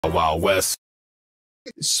Wild West.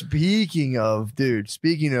 Speaking of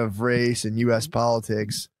race and U.S.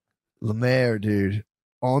 politics, Lemaire, dude,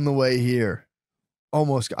 on the way here,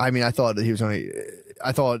 almost. I mean, I thought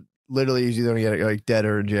literally he was either going to get like dead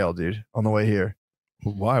or in jail, dude. On the way here.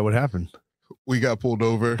 Why? What happened? We got pulled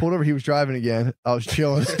over. He was driving again. I was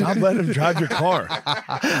chilling. Stop letting him drive your car.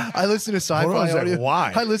 I listen to sci-fi audio.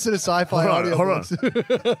 Why? I listen to sci-fi audio. Hold on.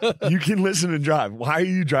 You can listen and drive. Why are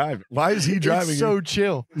you driving? Why is he driving? It's so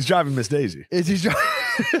chill. He's driving Miss Daisy. He's driving.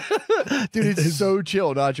 Dude, it's so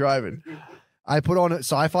chill not driving. I put on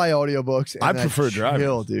sci-fi audiobooks. And I prefer driving.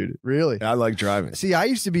 Chill, dude. Really? I like driving. See, I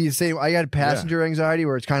used to be the same. I had passenger anxiety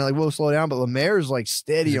where it's kind of like, we'll slow down, but Lemaire's like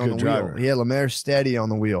steady on the wheel. Yeah, Lemaire's steady on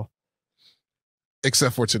the wheel.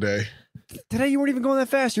 Except for today. Today you weren't even going that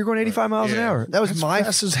fast. You're going 85 miles an hour. That was my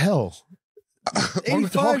fast as hell.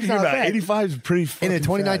 85 85 is pretty fast. In a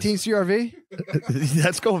 2019 fast. CRV?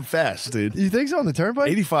 That's going fast, dude. You think so on the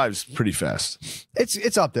turnpike? 85 is pretty fast.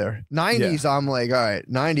 It's up there. 90s, I'm like, all right.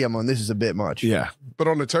 90, I'm on, this is a bit much. Yeah. But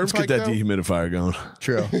on the turnpike, let's get that dehumidifier going.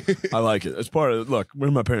 True. I like it. It's part of, look, we're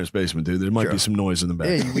in my parents' basement, dude. There might be some noise in the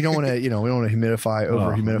back. Yeah, we don't want to, we don't want to humidify,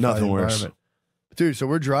 over-humidify nothing the worse. environment. Dude, so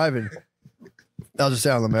we're driving. I'll just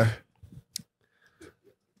say on Lemaire.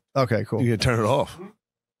 Okay, cool. You can turn it off.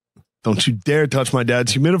 Don't you dare touch my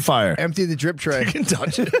dad's humidifier. Empty the drip tray. You can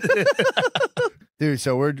touch it. Dude,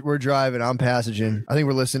 so we're driving. I'm passaging. I think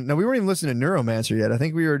we're listening. No, we weren't even listening to Neuromancer yet. I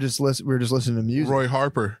think we were just listening to music. Roy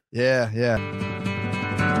Harper. Yeah.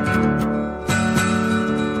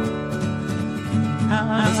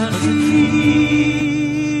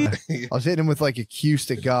 I was hitting him with like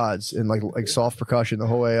acoustic gods and like soft percussion the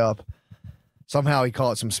whole way up. Somehow he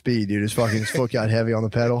caught some speed, dude. His foot got heavy on the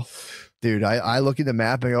pedal. Dude, I look at the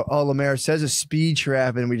map and go, oh, Lemaire, it says a speed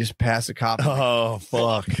trap, and we just pass the cop. Oh,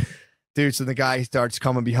 fuck. Dude, so the guy starts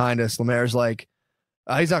coming behind us. Lemaire's like,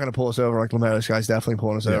 he's not going to pull us over. Like, Lemaire, this guy's definitely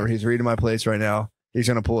pulling us over. He's reading my plates right now. He's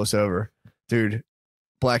going to pull us over. Dude,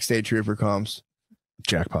 Black State Trooper comes.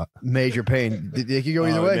 Jackpot. Major pain. It could go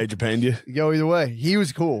either way. Major pain you? Go either way. He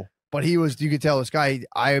was cool. But you could tell this guy,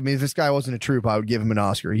 I mean, if this guy wasn't a troop, I would give him an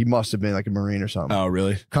Oscar. He must have been like a Marine or something. Oh,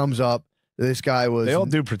 really? Comes up. This guy was. They all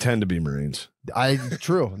do pretend to be Marines.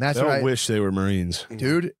 True. And that's they what all wish they were Marines.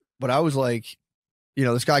 Dude, but I was like,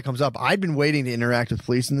 this guy comes up. I'd been waiting to interact with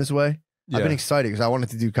police in this way. Yeah. I've been excited because I wanted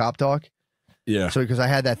to do cop talk. Yeah. So because I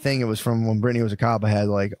had that thing, it was from when Brittany was a cop. I had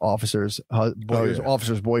like officer's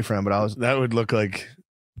boyfriend, but I was. That would look like.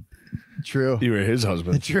 True. You were his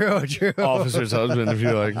husband. True. Officer's husband. If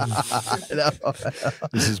you're like,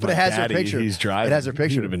 this is my daddy. Picture. He's driving. It has her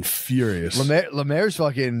picture. Should have been furious. Lemaire's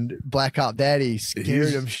fucking black cop daddy scared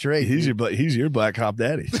him straight. He's your black cop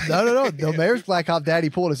daddy. No. Lemaire's black cop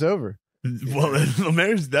daddy pulled us over. Well,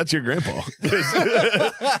 that's your grandpa,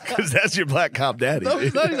 because that's your black cop daddy. No,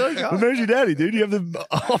 Lemaire's your daddy, dude. You have the.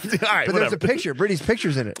 All right, but there's a picture. Brittany's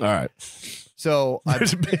picture's in it. All right. So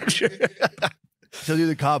there's a picture. So dude,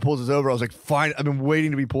 the cop pulls us over. I was like, fine. I've been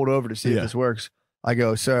waiting to be pulled over to see if this works. I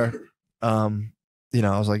go, sir, I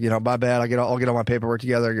was like, my bad. I'll get all my paperwork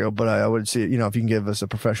together. I go, but I would see, if you can give us a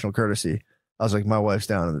professional courtesy. I was like, my wife's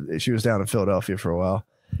down. She was down in Philadelphia for a while.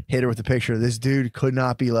 Hit her with the picture. This dude could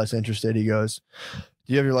not be less interested. He goes,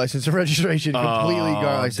 do you have your license and registration? Completely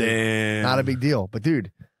gone. I said, not a big deal. But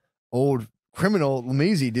dude, old criminal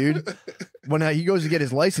Lemizy, dude. When he goes to get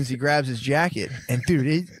his license, he grabs his jacket, and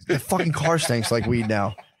dude, the fucking car stinks like weed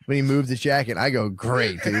now. When he moved his jacket, I go,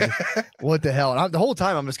 great, dude. What the hell? And the whole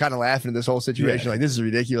time, I'm just kind of laughing at this whole situation. Like, this is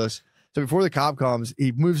ridiculous. So before the cop comes,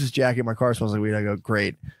 he moves his jacket. My car smells like weed. I go,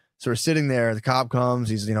 great. So we're sitting there. The cop comes.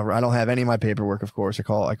 He's, I don't have any of my paperwork, of course. I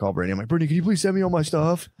call Brittany. I'm like, Brittany, can you please send me all my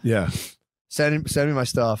stuff? Yeah. Send me my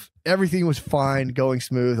stuff. Everything was fine, going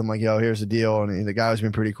smooth. I'm like, yo, here's the deal. And the guy was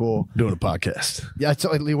being pretty cool. Doing a podcast. Yeah, I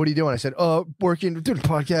told Lee, what are you doing? I said, working, doing a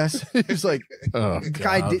podcast. He was like, the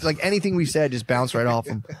guy did, like anything we said just bounced right off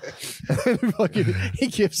him. He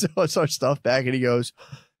gives us our stuff back and he goes,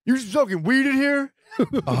 you're smoking weed in here?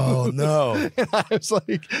 Oh, no. And I was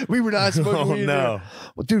like, we were not smoking weed in here.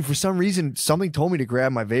 Well, dude, for some reason, something told me to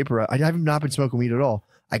grab my vaporizer. I have not been smoking weed at all.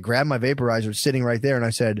 I grabbed my vaporizer sitting right there and I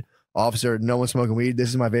said, officer, no one's smoking weed. This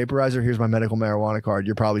is my vaporizer. Here's my medical marijuana card.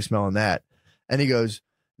 You're probably smelling that. And he goes,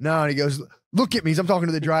 no. And he goes, look at me. I'm talking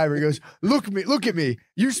to the driver. He goes, look at me.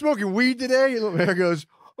 You smoking weed today? And the goes,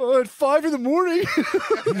 at 5 in the morning.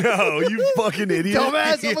 No, you fucking idiot.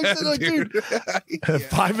 Dumbass. I'm like, dude. At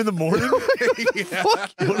 5 in the morning?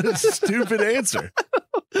 What a stupid answer.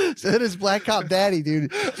 So then his black cop daddy,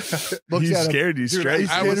 dude, looks He's at him. scared you straight.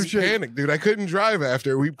 I was panicked, dude. I couldn't drive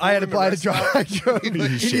after. I had to buy the drive.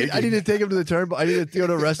 He's I needed to take him to the turn, but I needed to go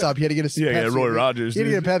to a rest stop. He had to get a Pepsi. Yeah, Roy Rogers. He had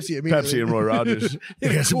to get a Pepsi immediately. Pepsi and Roy Rogers. He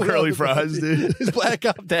got some curly fries, dude. His black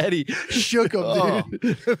cop daddy shook him,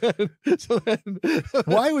 dude. So then,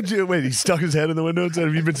 Why would you wait? He stuck his head in the window and said,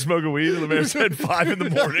 "Have you been smoking weed?" And Lemaire said, 5 in the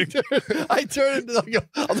morning. I turned and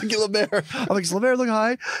I'm like, Lemaire. I'm like, does Lemaire look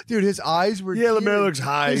high? Dude, his eyes were. Yeah, Lemaire looks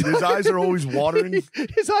high. His eyes are always watering.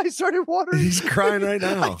 His eyes started watering. He's crying right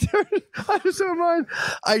now. I was so mine.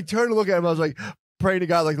 I turned to look at him. I was like, praying to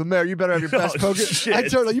God, like, Lemaire, you better have your best poker. Shit. I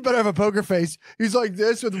turned, like, you better have a poker face. He's like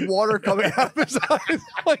this with water coming out of his eyes. I'm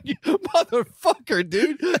like, motherfucker,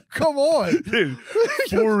 dude, come on, Dude,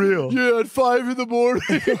 for real. Yeah, at 5 in the morning.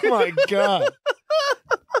 Oh my God.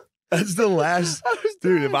 That's the last.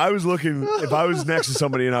 Dude, if I was next to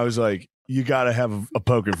somebody and I was like, you got to have a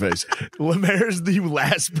poker face, Lemaire's the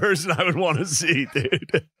last person I would want to see,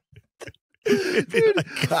 dude. Dude,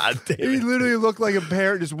 like, God damn he it. literally looked like a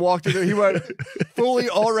parent just walked in there. He went fully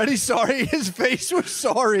already sorry. His face was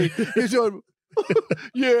sorry. He's going,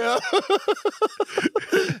 yeah.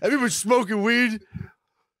 Have you been smoking weed?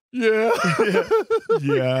 Yeah.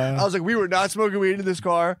 Yeah. I was like, we were not smoking weed in this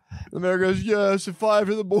car. The mayor goes, yes, at 5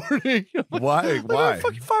 in the morning. Like, Why? Why?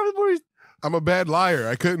 Fucking 5 in the morning. I'm a bad liar.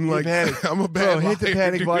 I couldn't like. I'm a bad liar. Hit the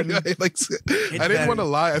panic dude. button. I didn't want to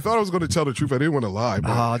lie. I thought I was going to tell the truth. I didn't want to lie. But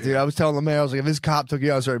Oh, dude, I was telling the mayor, I was like, if this cop took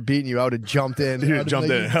you out and started beating you, I would have jumped in. Dude, jumped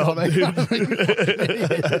in and helped, dude. You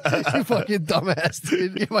fucking dumbass,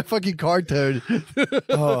 dude. Get my fucking car towed.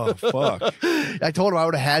 Oh, fuck. I told him I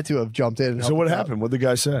would have had to have jumped in. And So helped what him out. happened? What'd the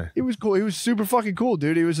guy say? He was cool. He was super fucking cool,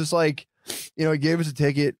 dude. He was just like, you know, he gave us a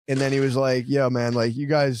ticket and then he was like, yo, man, like, you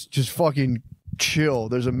guys just fucking chill.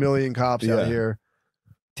 There's a million cops out here.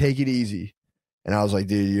 Take it easy. And I was like,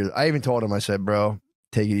 dude, I even told him, I said, bro,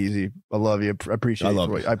 take it easy. I love you. I appreciate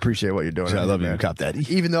I appreciate what you're doing. I love you, man. cop daddy.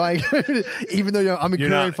 Even though I'm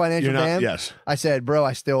incurring financial damage. Yes. I said, bro,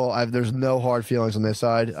 there's no hard feelings on this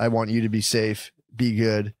side. I want you to be safe, be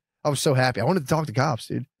good. I was so happy. I wanted to talk to cops,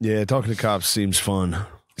 dude. Yeah, talking to cops seems fun.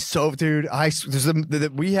 So, dude,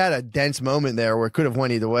 we had a dense moment there where it could have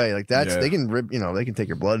went either way. Like they can rip, they can take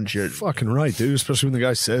your blood and shit. Fucking right, dude. Especially when the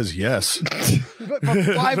guy says yes. But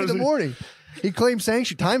 5 in the morning, he claimed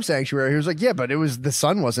time sanctuary. He was like, yeah, but the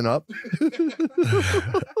sun wasn't up.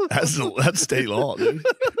 That's state law, dude.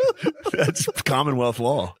 That's Commonwealth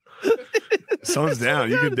law. Sun's down.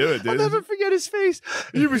 You can do it, dude. I'll never forget his face.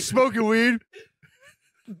 You were smoking weed.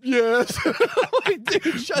 Yes. I'm like,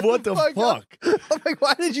 dude, shut What the the fuck? I'm like,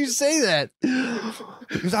 why did you say that?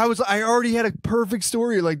 Because I already had a perfect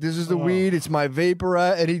story. Like, this is the weed. It's my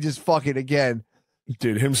Vaporette, and he just fucking again.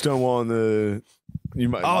 Dude, him stonewalling the. Dude,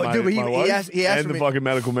 but he asked and for the me. fucking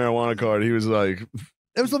medical marijuana card. He was like,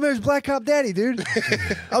 It was Lemaire's black cop daddy, dude.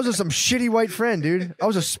 I was just some shitty white friend, dude. I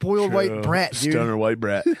was a spoiled white brat, dude. Stoner white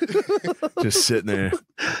brat, just sitting there.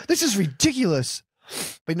 This is ridiculous.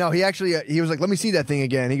 But no, he was like, let me see that thing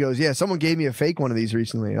again. He goes, yeah, someone gave me a fake one of these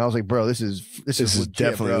recently. And I was like, bro, this is legit,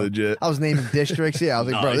 definitely bro. legit. I was naming districts. Yeah, I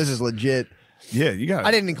was like, bro, Nice. this is legit. Yeah, you got.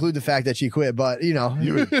 I didn't include the fact that she quit, but you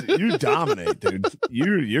dominate, dude.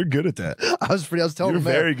 You're good at that. I was telling You're him,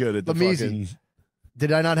 very good at the Lamisi. fucking.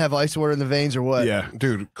 Did I not have ice water in the veins or what? Yeah,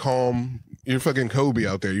 dude, calm. You're fucking Kobe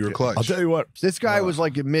out there. You're clutch. I'll tell you what. This guy was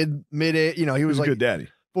like a mid, he was He's a like good daddy.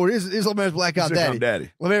 Boy, his Lemaire's black cop He's a daddy. daddy.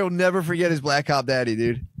 Lemaire will never forget his black cop daddy,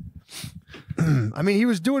 dude. I mean, he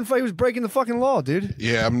was breaking the fucking law, dude.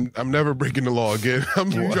 Yeah, I'm never breaking the law again. I'm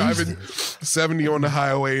driving 70 on the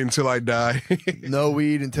highway until I die. No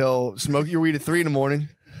weed until smoke your weed at 3 in the morning.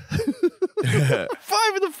 5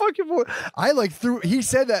 in the fucking morning. He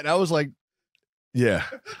said that and I was like, Yeah.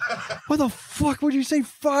 what the fuck would you say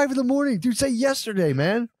 5 in the morning? Dude, say yesterday,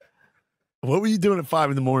 man. What were you doing at 5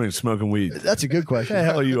 in the morning smoking weed? That's a good question. What the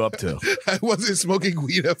hell are you up to? I wasn't smoking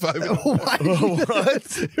weed at 5 in the morning.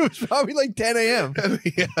 What? It was probably like 10 a.m.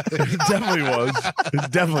 Yeah, it definitely was. It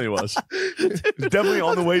definitely was. It was definitely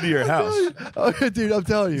on the way to your house. Oh, dude, I'm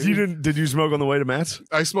telling you. Did you smoke on the way to Matt's?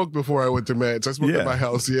 I smoked before I went to Matt's. I smoked at my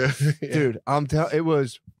house, yeah. Dude, it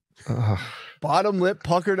was bottom lip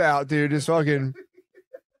puckered out, dude. Just fucking.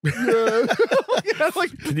 Yeah.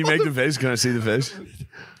 Can you make the face? Can I see the face?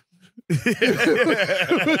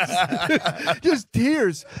 Just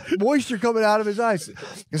tears, moisture coming out of his eyes.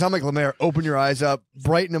 Because I'm like, Lemaire, open your eyes up,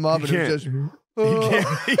 brighten him up, and it was just.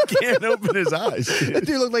 He can't open his eyes. That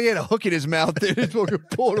dude looked like he had a hook in his mouth, dude. He's fucking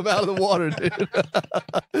pulling him out of the water, dude.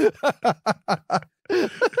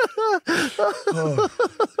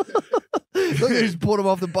 Look, he's pulling him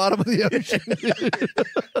off the bottom of the ocean.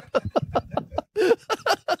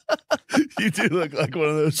 You do look like one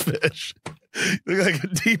of those fish. You look like a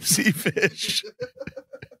deep sea fish.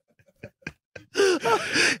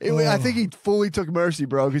 I think he fully took mercy,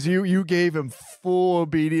 bro, because you gave him full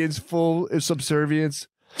obedience, full subservience.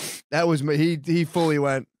 That was he fully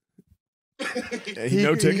went.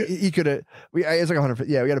 No ticket. He could have. It's like 100.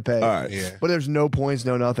 Yeah, we got to pay. All right. Yeah. But there's no points,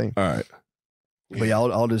 no nothing. All right. But yeah,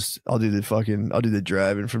 I'll do the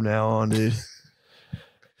driving from now on, dude.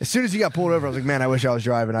 As soon as he got pulled over, I was like, man, I wish I was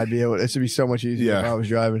driving. I'd be able. This would be so much easier if I was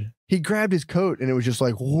driving. He grabbed his coat and it was just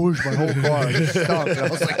like whoosh, my whole car just stopped. And I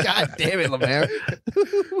was like, God damn it, Lemaire.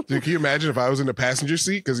 Dude, can you imagine if I was in the passenger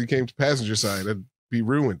seat because he came to passenger side? I'd be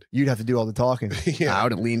ruined. You'd have to do all the talking. Yeah. I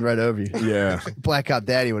would have leaned right over you. Yeah. Black Cop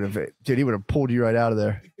Daddy would have, dude, he would have pulled you right out of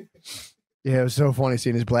there. Yeah, it was so funny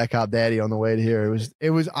seeing his Black Cop Daddy on the way to here.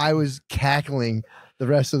 I was cackling the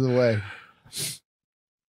rest of the way.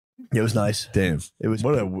 It was nice. Damn. It was.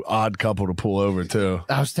 What an odd couple to pull over, too.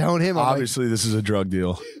 I was telling him. Obviously, this is a drug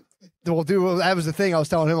deal. Well, dude, that was the thing. I was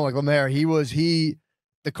telling him, I'm like, Lemaire,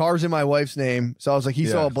 the car's in my wife's name. So I was like, he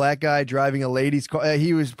saw a black guy driving a lady's car.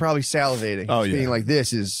 He was probably salivating. Oh, yeah. Being like,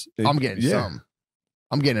 I'm getting something.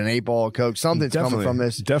 I'm getting an 8-ball of Coke. Something's coming from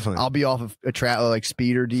this. Definitely. I'll be off of a like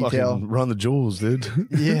speeder detail. Fucking run the jewels, dude.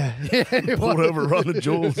 Yeah. Pulled over, run the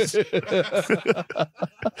jewels.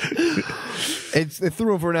 It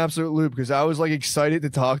threw him for an absolute loop because I was like excited to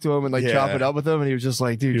talk to him and like chop it up with him, and he was just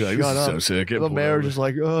like, "Dude, like, shut up." So sick. The mayor was just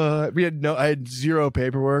like, I had zero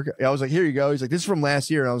paperwork. I was like, "Here you go." He's like, "This is from last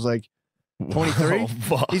year," and I was like, 23. Oh,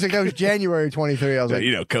 fuck. He's like, "That was January 23." I was like,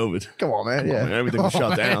 COVID. "Come on, man." Yeah, everything was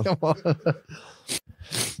shut down.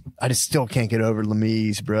 I just still can't get over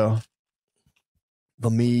Lemise, bro.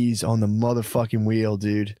 Lemise on the motherfucking wheel,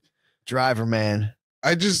 dude. Driver, man.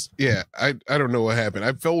 I don't know what happened.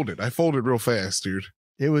 I folded real fast, dude.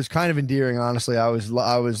 It was kind of endearing, honestly. I was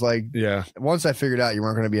like, yeah. Once I figured out you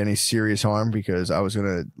weren't going to be any serious harm because I was going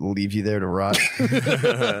to leave you there to rot.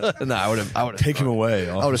 No, I would have take him away.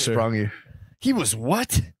 I would have sprung you. He was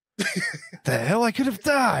what? The hell? I could have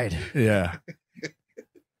died. Yeah.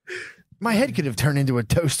 My head could have turned into a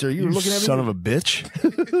toaster. You were looking at me. Son of a bitch.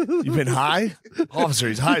 You've been high? Officer,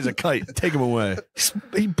 he's high as a kite. Take him away.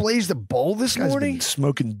 He blazed a bowl this morning? Been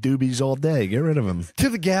smoking doobies all day. Get rid of him. To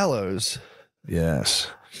the gallows.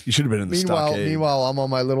 Yes. You should have been in the stockade. Meanwhile, I'm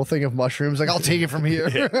on my little thing of mushrooms. Like, I'll take it from here.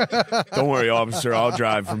 Yeah. Don't worry, officer. I'll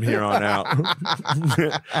drive from here on out.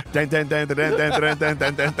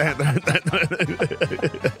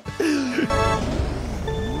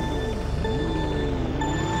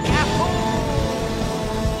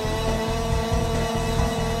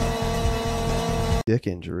 Dick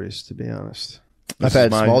injuries, to be honest. I've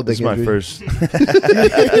had small dick injuries. This is my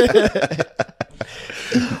first.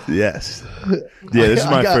 Yes. Yeah, this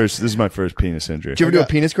is my first penis injury. Did you ever do a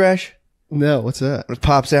penis crash? No, what's that? It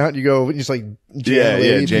pops out, you go, just like jam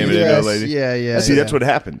it into a lady. Yeah. See, that's what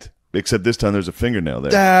happened. Except this time there's a fingernail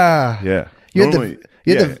there. Yeah. You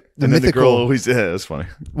had the mythical. The girl always, that's funny.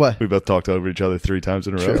 What? We both talked over each other 3 times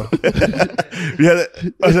in a row.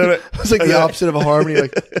 It was like the opposite of a harmony.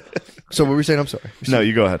 Like, so what were you saying? I'm sorry. No,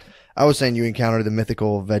 you go ahead. I was saying you encountered the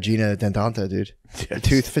mythical vagina dentata, dude. Yes. The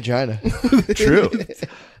tooth vagina. True.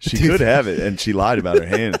 She could have it, and she lied about her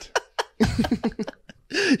hand.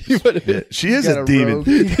 She is a demon.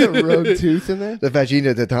 You got a rogue tooth in there? The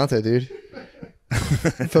vagina dentata, dude.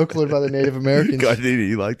 Folklore by the Native Americans. God,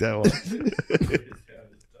 you like that one.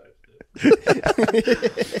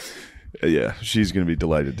 Yeah, she's going to be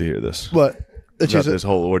delighted to hear this. What? About this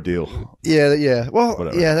whole ordeal. Yeah. Well,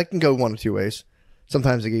 whatever. Yeah, that can go one of two ways.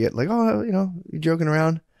 Sometimes they can get like, oh, you're joking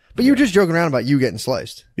around. But you were just joking around about you getting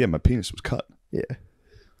sliced. Yeah, my penis was cut. Yeah.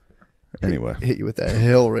 Anyway. Hit you with that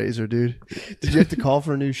Hellraiser, dude. Did you have to call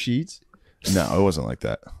for new sheets? No, it wasn't like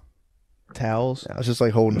that. Towels? I was just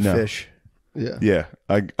like holding a fish. Yeah. Yeah,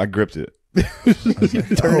 I gripped it.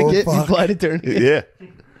 Tourniquet? You applied a tourniquet? Yeah.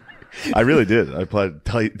 I really did. I applied it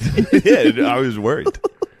tight. Yeah, I was worried.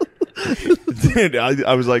 Dude,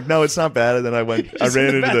 I was like, no, it's not bad. And then I went into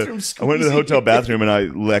the hotel bathroom and I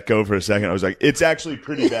let go for a second. I was like, it's actually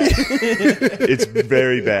pretty bad. It's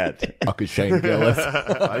very bad. Fucking Shane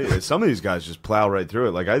Gillis. Some of these guys just plow right through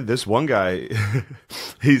it. Like this one guy,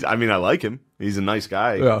 I like him. He's a nice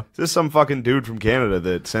guy. Yeah. This is some fucking dude from Canada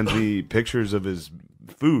that sends me pictures of his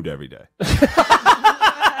food every day.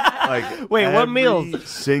 Like, wait, what meals?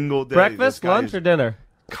 Single day. Breakfast, lunch, or dinner?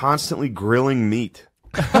 Constantly grilling meat.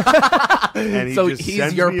 And so just he's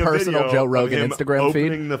sends your me a personal video Joe of Rogan him Instagram feed?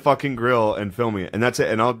 opening the fucking grill and filming it. And that's it.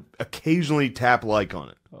 And I'll occasionally tap like on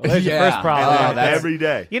it. There's your first problem. And every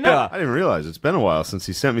day. You know, I didn't realize it's been a while since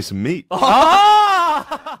he sent me some meat.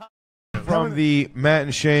 From the Matt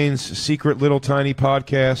and Shane's secret little tiny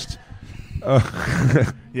podcast,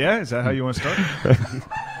 Yeah, is that how you want to start?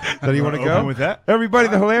 So do you want to go with that? Everybody,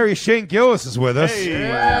 the hilarious Shane Gillis is with us.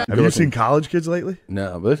 Have you seen college kids lately?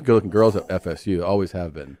 No, but there's good-looking girls at FSU. Always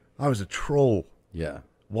have been. I was a troll Yeah.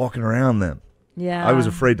 walking around them. Yeah. I was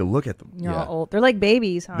afraid to look at them. You're Yeah. all old. They're like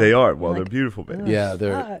babies, huh? They are. Well, You're they're like, beautiful babies. Yeah,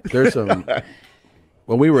 fuck. there's some.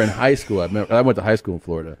 When we were in high school, I went to high school in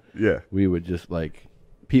Florida. Yeah. We would just like,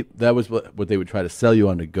 that was what they would try to sell you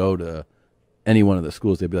on to go to any one of the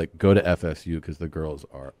schools. They'd be like, go to FSU because the girls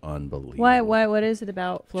are unbelievable. What is it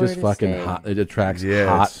about Florida Just fucking State? hot. It attracts Yeah,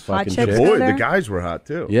 hot it's- fucking chicks chicks. go Boy, there? the guys were hot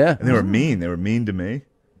too. Yeah. And they were mean. They were mean to me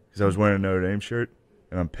because I was wearing a Notre Dame shirt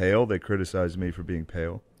and I'm pale. They criticized me for being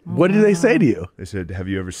pale. What did they say to you? They said, "Have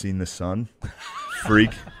you ever seen the sun, freak?"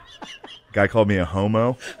 Guy called me a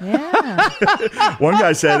homo. Yeah. One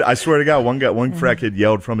guy said, "I swear to God, one frat kid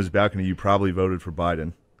yelled from his balcony, you probably voted for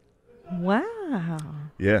Biden." Wow.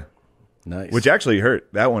 Yeah, Nice. which actually hurt.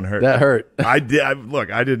 That one hurt. That hurt. I did.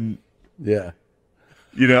 Look, I didn't. Yeah.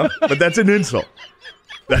 You know, but that's an insult.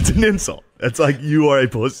 That's an insult. That's like you are a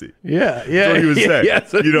pussy. Yeah. That's what he was saying. Yeah,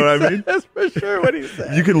 that's what You know he what I said. mean? That's for sure what he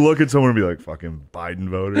said. You can look at someone and be like, "Fucking Biden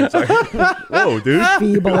voter." It's like, whoa, dude.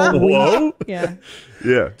 Feeble. Whoa. Yeah.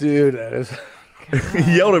 Yeah. Dude, that is.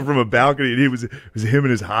 He yelled it from a balcony, and it was him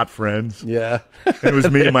and his hot friends. Yeah. And it was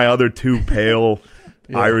me and my other two pale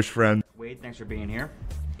Irish friends. Wade, thanks for being here.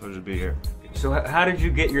 Pleasure to be here. So how did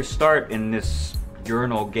you get your start in this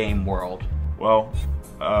urinal game world? Well,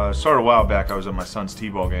 started a while back. I was at my son's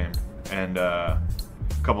t-ball game, and a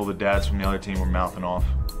couple of the dads from the other team were mouthing off,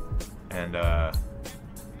 and I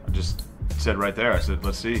just said right there, I said,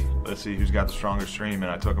 let's see who's got the stronger stream,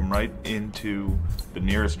 and I took him right into the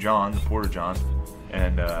nearest John, the Porter John,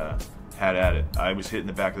 and had at it. I was hitting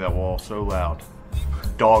the back of that wall so loud,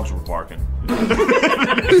 dogs were barking.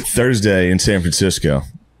 Thursday in San Francisco,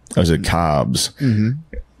 I was at Cobb's.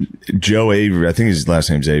 Joe Avery, I think his last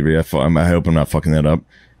name's Avery. I hope I'm not fucking that up.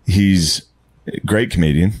 He's a great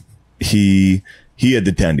comedian. He had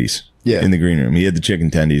the tendies in the green room. He had the chicken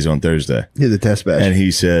tendies on Thursday. He had the test badge. And he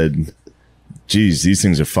said, geez, these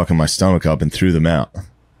things are fucking my stomach up, and threw them out.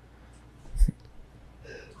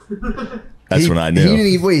 That's when I knew. He didn't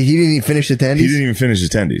even finish the tendies? He didn't even finish his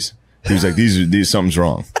tendies. He was like, these something's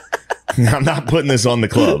wrong. I'm not putting this on the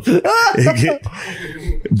club.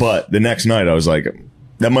 But the next night I was like,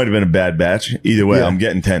 that might have been a bad batch. Either way, I'm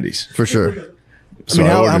getting tendies. For sure. So I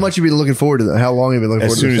mean, how much have you been looking forward to that? How long have you been looking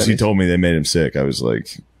as forward to soon as he tendies? told me they made him sick, I was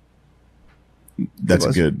like, that's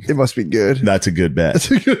good. It must be good. That's a good bet.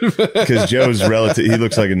 Because Joe's relative, he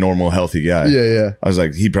looks like a normal, healthy guy. Yeah, yeah. I was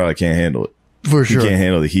like, he probably can't handle it. For sure. He can't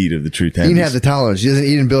handle the heat of the true tendies. He didn't have the tolerance. He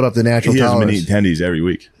didn't build up the natural He hasn't been tolerance. eating tendies every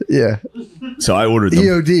week. Yeah. So I ordered them.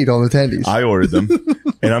 He OD'd on the tendies. I ordered them,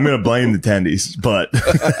 and I'm going to blame the tendies, but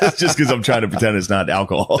it's just because I'm trying to pretend it's not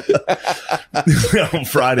alcohol. On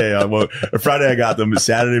Friday, I got them.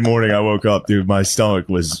 Saturday morning, I woke up, dude. My stomach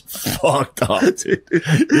was fucked up, dude.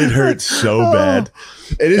 It hurt so bad.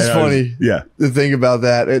 It is And I was- funny. yeah. To think about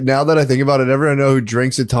that. And now that I think about it, everyone I know who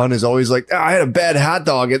drinks a ton is always like, I had a bad hot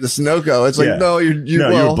dog at the Sunoco. It's like, Yeah. no, you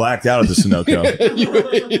were blacked out at the Sunoco.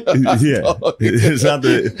 Yeah. It's not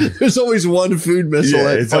the. There's always one food missile. Yeah,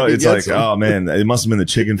 that it's fucking like, gets them. oh man, it must have been the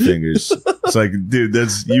chicken fingers. It's like, dude,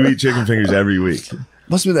 you eat chicken fingers every week.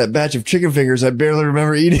 Must have been that batch of chicken fingers I barely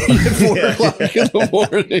remember eating at 4 o'clock in the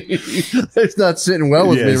morning. It's not sitting well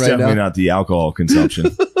with Yeah, me it's right definitely now. not the alcohol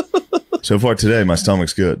consumption. So far today, my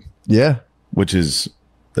stomach's good. Yeah.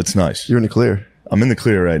 That's nice. You're in the clear. I'm in the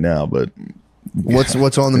clear right now, but What's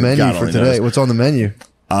on the menu God for only today? knows. What's on the menu?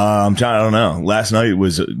 I'm trying. I don't know. Last night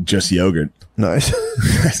was just yogurt. Nice.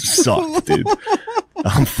 That sucked, dude.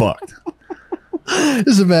 I'm fucked.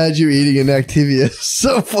 Just imagine you eating an Activia. It's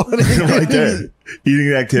so funny. Right there, eating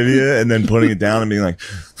an Activia and then putting it down and being like,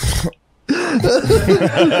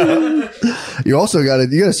 You also got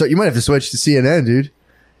to start. You might have to switch to CNN, dude.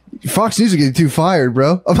 Fox News are getting too fired,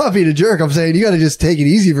 bro. I'm not being a jerk. I'm saying you got to just take it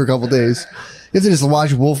easy for a couple days. You have to just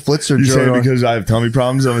watch Wolf Blitzer. you Joe saying Rogan. because I have tummy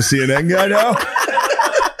problems? I'm a CNN guy now.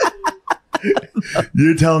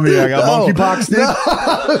 You're telling me I got monkeypox,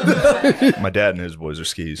 dude? My dad and his boys are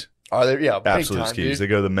skis. Are they? Yeah, big Absolute time, skis. dude. They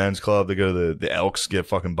go to the men's club. They go to the Elks, get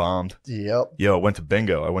fucking bombed. Yep. Yo, I went to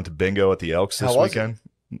bingo. I went to bingo at the Elks this How was weekend.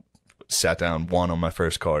 Sat down, won on my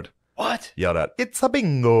first card. What? Yelled out, "It's a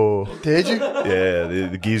bingo!" Did you? Yeah,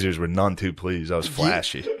 the geezers were none too pleased. I was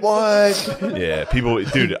flashy. What? Yeah, people,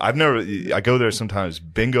 dude. I go there sometimes.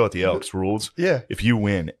 Bingo at the Elks rules. Yeah. If you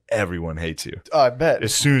win, everyone hates you. I bet.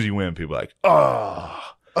 As soon as you win, people are like, oh.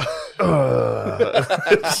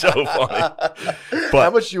 It's so funny. But How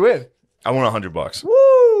much you win? I won $100.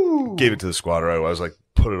 Woo! Gave it to the squad right away. I was like,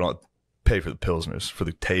 pay for the Pilsners for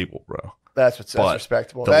the table, bro. That's what's But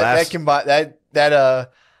respectable. the That last- can buy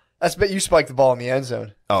that's bet you spiked the ball in the end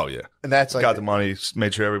zone. Oh yeah, And that's like got the money,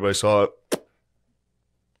 made sure everybody saw it.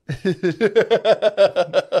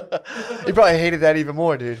 You probably hated that even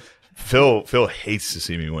more, dude. Phil hates to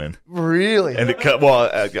see me win. Really? And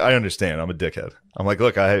I understand. I'm a dickhead. I'm like,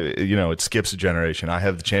 look, it skips a generation. I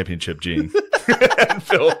have the championship gene. And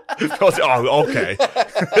Phil's oh, okay.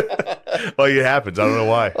 Like it happens. I don't know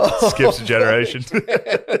why. It skips a generation.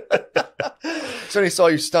 So he saw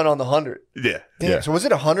you stun on the 100. Yeah. Damn. Yeah. So was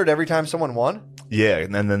it 100 every time someone won? Yeah.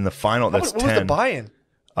 And then the final, that's what 10. was the buy-in?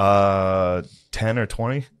 10 or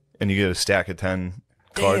 20. And you get a stack of 10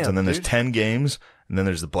 cards. Damn, And then there's dude. 10 games. And then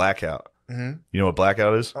there's the blackout. Mhm. You know what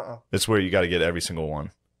blackout is? Uh-uh. It's where you got to get every single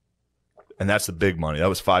one. And that's the big money. That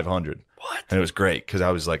was 500. What? And it was great because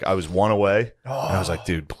I was one away. And I was like,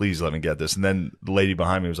 dude, please let me get this. And then the lady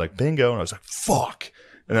behind me was like, bingo. And I was like, fuck.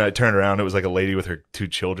 And then I turned around. It was like a lady with her 2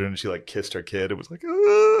 children. And she like kissed her kid. It was like, and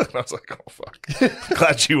I was like, oh, fuck.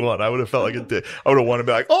 Glad you won. I would have felt like it did. I would have wanted to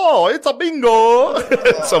be like, oh, it's a bingo.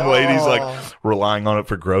 Some lady's like relying on it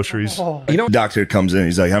for groceries. You know, doctor comes in.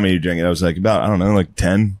 He's like, how many are you drinking? I was like, about, I don't know, like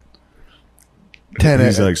 10. 10.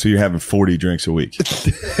 He's like, so you're having 40 drinks a week.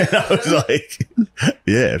 And I was like,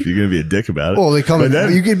 yeah, if you're going to be a dick about it. Well, they come But in,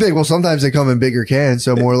 then- you get big. Well, sometimes they come in bigger cans,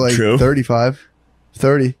 so more like True. 35,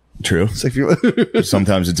 30. True. It's like if you,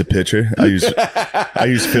 Sometimes it's a pitcher. I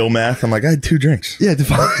use Phil math. I'm like, I had 2 drinks. yeah,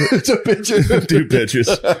 it's a picture. 2 pitchers.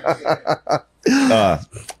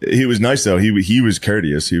 He was nice though. He was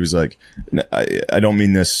courteous. He was like, I don't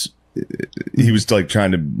mean this. He was like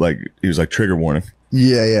trying to he was like trigger warning.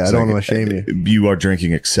 Yeah, I It's don't like, want to shame you. You are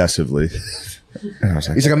drinking excessively. And I was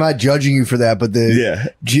like, He's like, I'm not judging you for that, but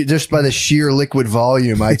just by the sheer liquid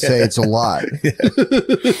volume, I'd say it's a lot.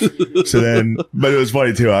 So then, but it was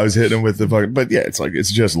funny too. I was hitting him with the fucking, but yeah, it's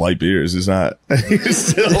just light beers. It's not. He's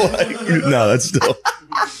still like, no, that's still.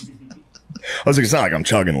 I was like, it's not like I'm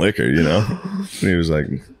chugging liquor, you know. And he was like,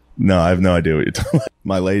 no, I have no idea what you're talking about.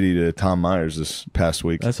 My lady to Tom Myers this past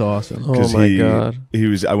week. That's awesome. Oh my God.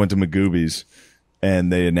 I went to Magoobies.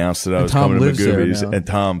 And they announced that I And was Tom coming to lives there Magoobies, now. and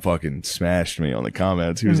Tom fucking smashed me on the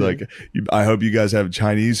comments. He was like, "I hope you guys have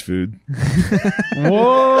Chinese food."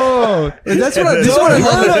 Whoa! This is what I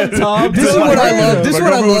love, Tom. This is what I love. This is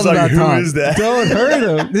what I love about "Who Tom. is that?" Don't hurt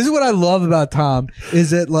him. This is what I love about Tom.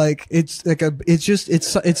 Is that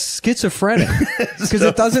it's schizophrenic because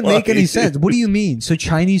it doesn't make any sense. What do you mean? So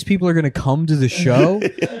Chinese people are going to come to the show,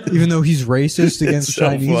 even though he's racist against so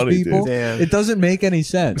Chinese funny, dude. people? Damn. It doesn't make any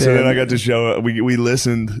sense. So then I got to show we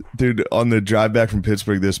listened, dude, on the drive back from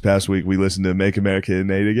Pittsburgh this past week. We listened to "Make America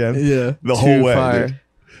Great Again." Yeah, the whole way, fire. dude.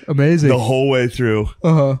 Amazing. The whole way through.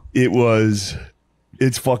 Uh-huh.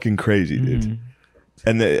 It's fucking crazy, dude.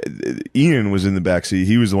 And Ian was in the backseat.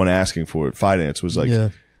 He was the one asking for it. Finance was like, Yeah.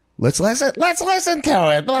 let's listen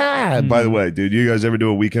to it. Blah. By the way, dude, you guys ever do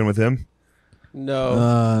a weekend with him? No.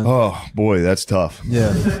 Oh boy, that's tough.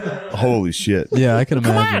 Yeah. Holy shit. Yeah, I can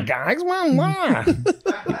imagine. Guys,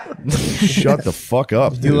 shut the fuck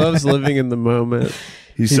up, He dude. loves living in the moment.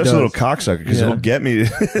 He's He such does. a little cocksucker because Yeah. he'll get me.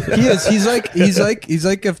 He is. He's like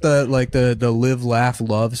if the live, laugh,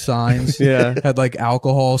 love signs Yeah. had like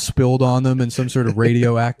alcohol spilled on them in some sort of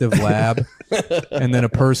radioactive lab, and then a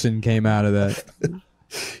person came out of that.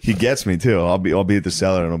 He gets me too. I'll be at the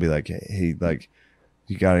cellar and I'll be like, hey, like,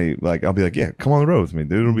 you got any, like, I'll be like, yeah, come on the road with me,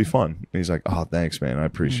 dude. It'll be fun. And he's like, oh, thanks, man. I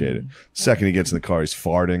appreciate it. Second he gets in the car, he's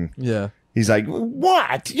farting. Yeah. He's like,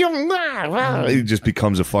 what? He just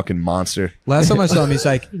becomes a fucking monster. Last time I saw him, he's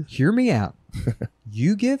like, "Hear me out.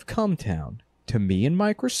 You give Cumtown to me and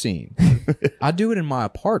Mike Racine. I do it in my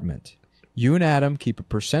apartment. You and Adam keep a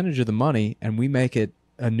percentage of the money, and we make it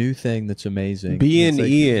a new thing that's amazing." B It's and like,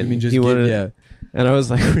 Ian. I mean, just He give, wanted- yeah. And I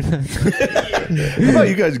was like, How about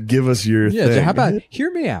you guys give us your Yeah, thing? so how about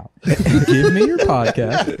hear me out? Give me your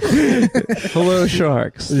podcast. hello,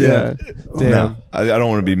 sharks. Yeah. Damn. No, I don't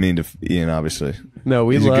want to be mean to Ian, obviously. No,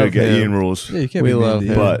 we He's love a good guy. him. Ian rules. Yeah, you can't We be mean love to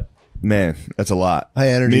him. Ian. But, man, that's a lot. High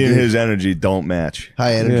energy. Me and dude. his energy don't match.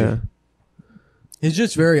 High energy. Yeah. He's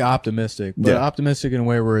just very optimistic, but Yeah. optimistic in a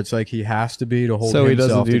way where it's like he has to be to hold So he doesn't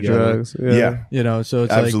himself do together. drugs. Yeah, You know, so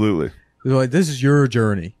it's absolutely. like this is your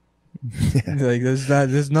journey. Like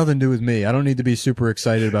there's nothing to do with me. I don't need to be super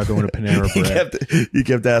excited about going to Panera Bread. He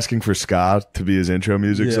kept asking for ska to be his intro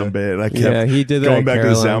music Yeah. some bit. And I kept Yeah, he did that going at back to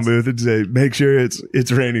the sound Caroline's. booth and say, make sure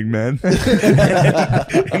it's raining men.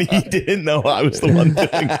 And he didn't know I was the one doing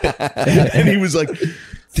it. And he was like,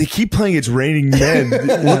 they keep playing It's Raining Men.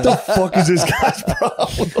 What the fuck is this guy's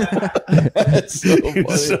problem? That's so funny. He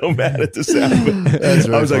was so mad at the sound of it.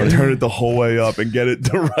 I was like, turn it the whole way up and get it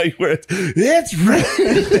to right where it's raining.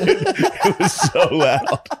 It was so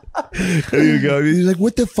loud. There you go. He's like,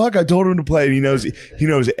 what the fuck? I told him to play. And he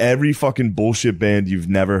knows every fucking bullshit band you've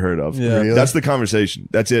never heard of. Yeah. Really? That's the conversation.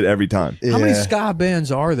 That's it every time. How many ska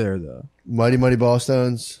bands are there though? Mighty Mighty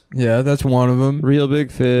Ballstones. Yeah, that's one of them. Real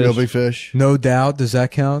Big Fish. Real Big Fish. No Doubt. Does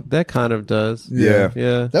that count? That kind of does. Yeah.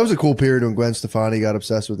 Yeah. That was a cool period when Gwen Stefani got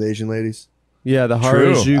obsessed with Asian ladies. Yeah, the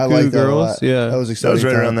True. Harajuku I like that a girls. lot. Yeah. That was That exciting. was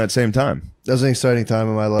right time. around that same time. That was an exciting time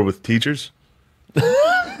in my life. With teachers?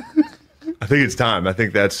 I think it's time. I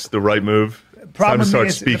think that's the right move. Time to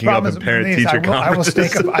start speaking up in parent-teacher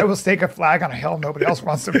conferences. I will stake a flag on a hill nobody else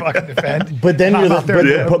wants to fucking defend. But then And you're I'm out there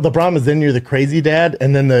the problem is then you're the crazy dad,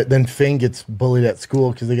 and then Finn gets bullied at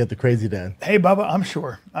school because they get the crazy dad. Hey, Bubba, I'm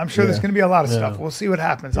sure there's going to be a lot of stuff. We'll see what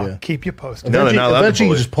happens. I'll keep you posted. Eventually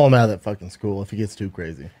you just pull him out of that fucking school if he gets too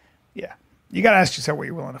crazy. Yeah. You got to ask yourself what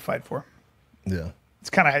you're willing to fight for. Yeah. It's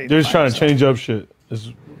kind of how you They're just define trying to yourself. change up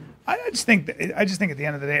shit. I just think at the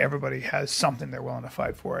end of the day, everybody has something they're willing to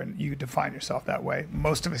fight for, and you define yourself that way.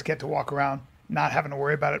 Most of us get to walk around not having to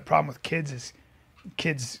worry about it. Problem with kids is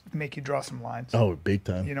kids make you draw some lines. Oh, big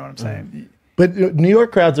time. You know what I'm saying? But New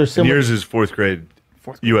York crowds are And similar. yours is fourth grade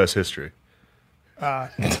U.S. history.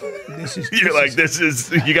 This is You're like, this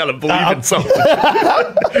is, you got to believe in something.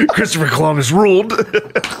 Christopher Columbus ruled.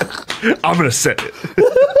 I'm going to say it.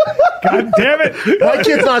 God damn it. My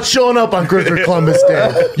kid's not showing up on Christopher Columbus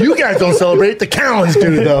Day. You guys don't celebrate. The Callens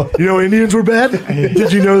do, though. You know Indians were bad?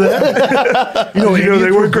 Did you know that? You know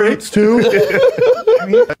they were great too?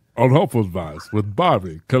 Unhelpful Advice with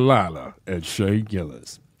Bobby, Kalila, and Shay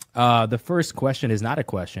Gillis. The first question is not a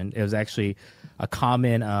question. It was actually a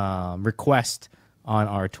common request on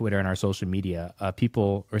our Twitter and our social media.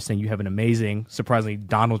 People are saying you have an amazing, surprisingly,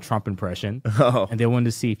 Donald Trump impression. Oh. And they wanted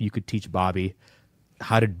to see if you could teach Bobby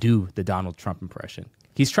how to do the Donald Trump impression.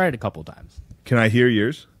 He's tried it a couple times. Can I hear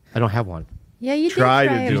yours? I don't have one. Yeah, you Try did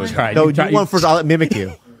to try do it. it. Try. No, You try- you want first. I'll mimic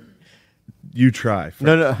you. You try.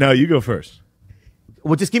 First. No, you go first.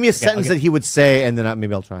 Well, just give me a sentence okay. that he would say, and then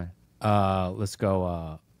maybe I'll try. Let's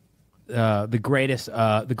go. The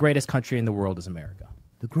greatest country in the world is America.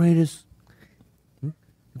 The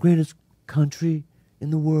greatest country in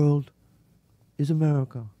the world is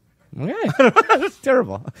America. Okay. That's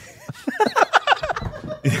terrible.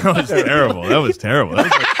 That was terrible. That was terrible.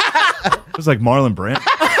 It was like Marlon Brando.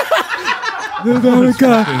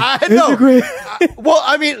 I know. Well,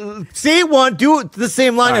 I mean, say one, do the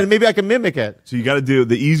same line, and maybe I can mimic it. So you got to do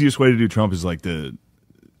the easiest way to do Trump is like the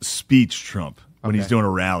speech Trump when he's doing a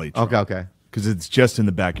rally. Trump. Okay. Because it's just in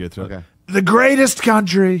the back of your throat. Okay. The greatest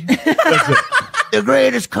country. That's it. The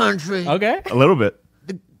greatest country. Okay. A little bit.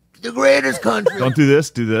 The greatest country. Don't do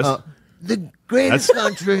this. Do this. The greatest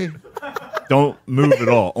country. Don't move at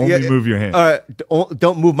all. Only move your hand. All right.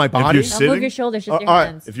 Don't move my body. If you're sitting, Move your shoulders, just your all right.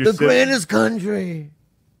 hands. if you're The sitting, greatest country.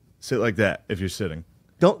 sit like that. If you're sitting,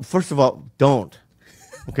 Don't. First of all, don't.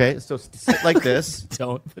 Okay. So sit like this.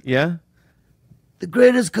 Don't. Yeah. The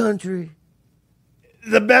greatest country.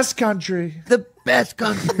 the best country. The best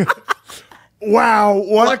country. Wow,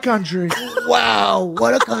 what a country! Wow,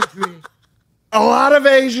 what a country. A lot of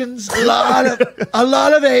Asians. A lot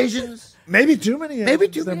of Asians. Maybe too many. Asians. Maybe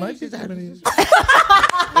too There many might be Asians. too many Asians.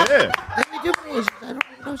 Yeah. Maybe too many Asians. I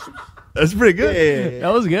don't know. That's pretty good. Yeah.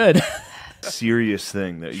 That was good. Serious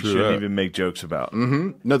thing that you True shouldn't that. even make jokes about.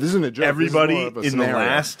 Mm-hmm. No, this isn't a joke. Everybody This is more of a in the scenario.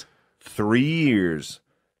 last 3 years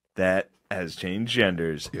that has changed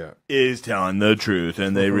genders is telling the truth,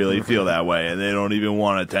 and they really feel that way, and they don't even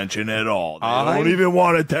want attention at all. They don't even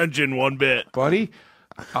want attention one bit. Buddy,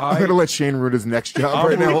 I'm going to let Shane root his next job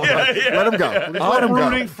right now. Let him go. Let him I'm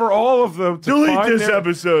rooting go. for all of them to Delete find this their-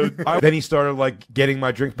 episode. Then he started like getting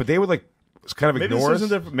my drink, but they would like kind of Maybe ignore this us.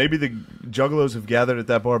 isn't different. Maybe the juggalos have gathered at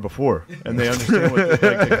that bar before, and they understand what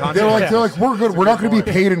the concept. They're like, we're good. We're not going to be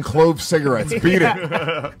paid in clove cigarettes. Beat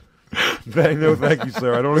it. No, thank you,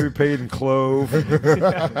 sir. I don't want to be paid in clove.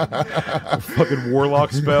 Fucking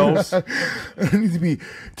warlock spells. I need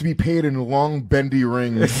to be paid in long bendy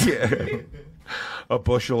rings. A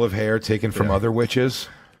bushel of hair taken from other witches.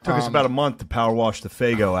 Took us about a month to power wash the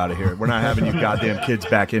Fago out of here. We're not having you goddamn kids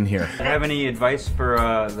back in here. Do you have any advice for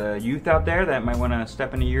the youth out there that might want to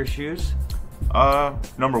step into your shoes?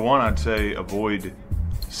 Number one, I'd say avoid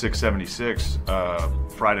 676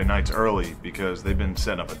 Friday nights early because they've been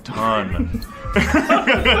setting up a ton.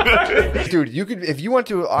 Dude, you could if you went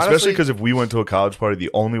to honestly, Especially because if we went to a college party,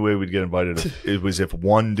 the only way we'd get invited it was if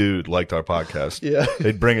one dude liked our podcast. Yeah.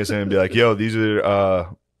 They'd bring us in and be like, "Yo, these are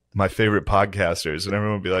my favorite podcasters, and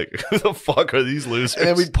everyone would be like, "Who the fuck are these losers?" And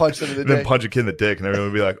then we'd punch them in the and then dick. punch a kid in the dick, and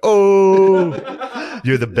everyone would be like, "Oh,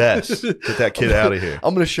 you're the best. Get that kid out of here."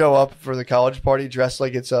 I'm gonna show up for the college party dressed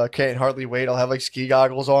like it's Can't Hardly Wait. I'll have like ski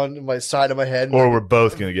goggles on my side of my head. Or we're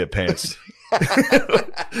both gonna get pants.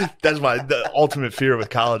 That's the ultimate fear with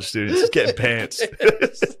college students is getting pants.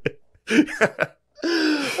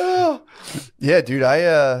 Yeah,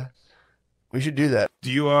 dude. We should do that.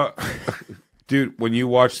 Do you dude? When you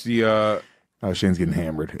watch the oh, Shane's getting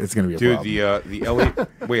hammered. It's gonna be a dude problem. the Elliot.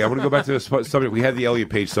 Wait, I want to go back to the subject. We had the Elliot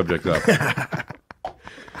Page subject up.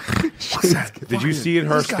 Did you see in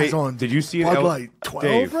her state? Did you see in Bud Light 12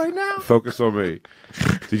 Dave, right now? Focus on me.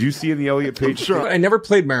 Did you see in the Elliot Page? I never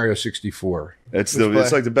played Mario 64. It's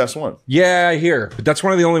like the best one. Yeah, I hear, but that's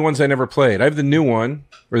one of the only ones I never played. I have the new one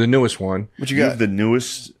or the newest one. What you got? have the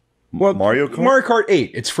newest Mario Kart? Mario Kart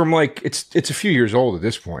 8. It's from like it's a few years old at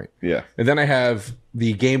this point. Yeah. And then I have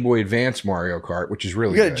the Game Boy Advance Mario Kart, which is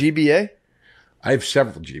really You got good. a GBA? I have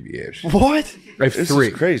several GBAs. What? I have This three.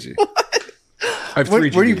 is crazy. I have Where three.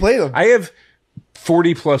 do you GBAs. play them? I have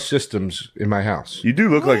 40 plus systems in my house. You do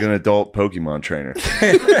look like an adult Pokemon trainer.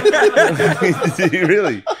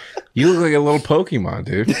 Really? You look like a little Pokemon,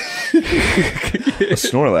 dude. A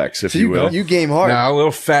Snorlax, if So you will. you game hard. Nah, a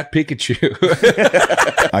little fat Pikachu.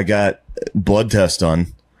 I got blood test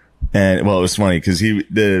done, and well, it was funny because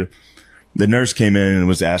the nurse came in and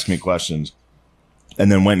was asking me questions, and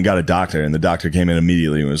then went and got a doctor, and the doctor came in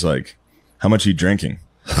immediately and was like, "How much are you drinking?"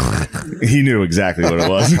 He knew exactly what it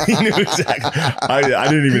was. He knew exactly. I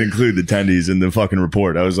didn't even include the tendies in the fucking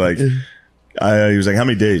report. I was like, he was like, "How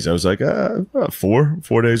many days?" I was like,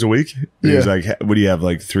 4 days a week. He was like, "What do you have?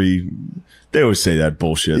 Like 3?" They always say that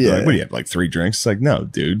bullshit. They're like, "What do you have? Like 3 drinks?" It's like, no,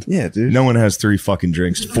 dude. Yeah, dude. No one has 3 fucking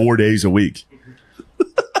drinks 4 days a week.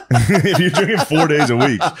 If you're drinking 4 days a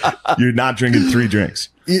week, you're not drinking 3 drinks.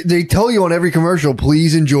 They tell you on every commercial,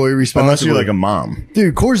 please enjoy responsibly. Unless you're like a mom.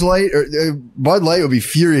 Dude, Coors Light or Bud Light would be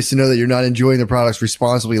furious to know that you're not enjoying the products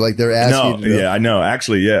responsibly like they're asking you to do. Yeah, I know.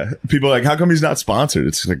 Actually, yeah. People are like, how come he's not sponsored?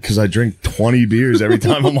 It's like, because I drink 20 beers every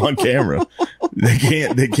time I'm on camera. They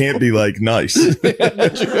can't be like nice.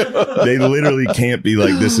 They literally can't be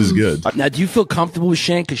like, this is good. Now, do you feel comfortable with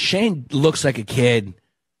Shane? Because Shane looks like a kid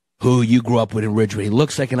who you grew up with in Ridgeway. He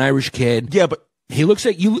looks like an Irish kid. Yeah, but he looks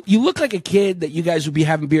like you look like a kid that you guys would be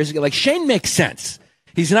having beers together. Like Shane makes sense.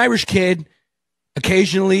 He's an Irish kid.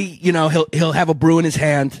 Occasionally, you know, he'll have a brew in his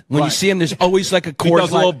hand. When you see him, there's always like a Coors He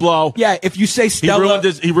does a little Light. blow. Yeah, if you say Stella,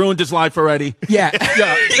 he ruined his life already. yeah,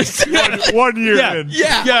 One year in.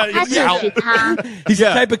 yeah. He's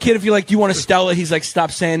the type of kid. If you're like, do you want a Stella? He's like,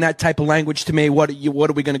 stop saying that type of language to me. What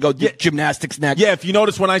are we gonna go do? Gymnastics next? Yeah, if you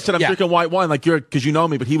notice when I said I'm drinking white wine, like because you know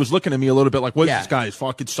me, but he was looking at me a little bit like, what is this guy? Is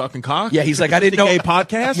fucking sucking cock? Yeah, he's like, I didn't know. A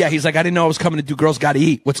podcast? Yeah, he's like, I didn't know I was coming to do Girls Gotta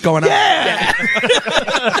Eat. What's going on? Yeah.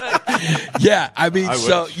 Yeah, I mean,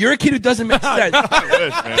 so you're a kid who doesn't make sense. I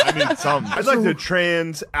wish, man. I need something. I'd like to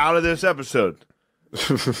trans out of this episode.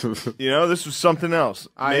 You know, this was something else.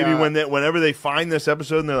 Maybe whenever they find this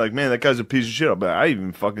episode and they're like, man, that guy's a piece of shit, I'll be like, I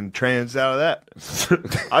even fucking trans out of that.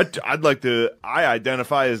 I'd like to. I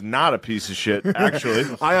identify as not a piece of shit. Actually,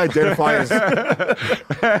 I identify as.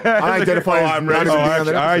 I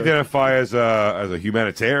identify as a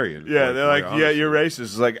humanitarian. Yeah, they're like, yeah, you're racist.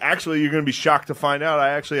 It's like, actually, you're going to be shocked to find out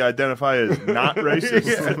I actually identify as not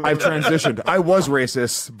racist. I've transitioned. I was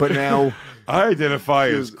racist, but now I identify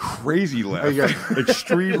as crazy left,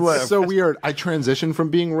 extreme left. It's so weird. I transitioned from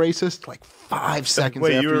being racist like 5 seconds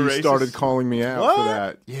Wait, after you were you racist? started calling me out What? for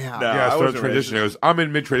that. Yeah. No, I started wasn't transitioning. racist. I goes, I'm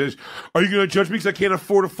in mid-transition. Are you going to judge me because I can't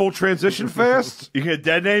afford a full transition fast? You gonna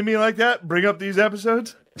dead name me like that? Bring up these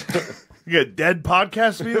episodes? You gonna dead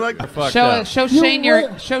podcast me like that? Show Shane your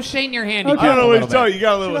handicap. I don't know a what little you're talking. bit. You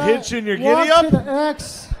got a little hitch in your giddy up?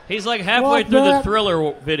 He's like halfway through the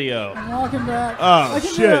Thriller video. Walking back. Oh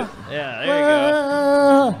shit! Yeah, there you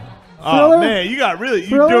go. Oh man, you got really.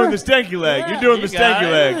 You're doing the stanky leg. You're doing the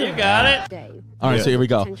stanky leg. You got it. All right, so here we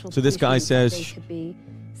go. So this guy They says, should be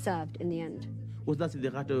served in the end. there's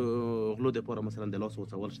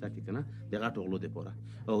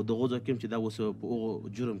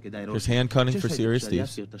hand cutting for serious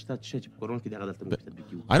thieves.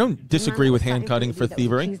 I don't disagree with hand cutting for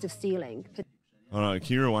thievery. Accused of stealing. Hold on,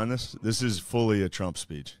 can you rewind this? This is fully a Trump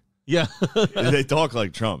speech. Yeah. They talk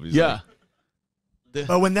like Trump. He's Yeah.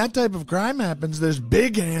 But when that type of crime happens, there's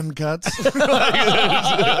big hand cuts.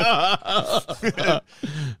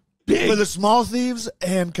 Big. For the small thieves,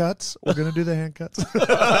 hand cuts. We're going to do the hand cuts.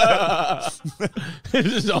 This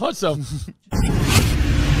is awesome.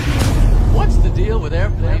 What's the deal with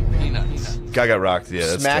airplane peanuts? Guy got rocked. Yeah,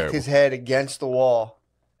 that's Smacked terrible. his head against the wall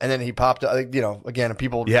And then he popped up, you know, again,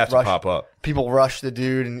 people You have to pop up. People rushed the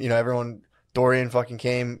dude, and, you know, everyone, Dorian fucking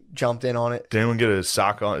came, jumped in on it. Did anyone get a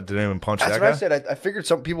sock on? Did anyone punch That's that what guy? I said. I figured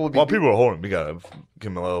some people would be. While people are holding him, you gotta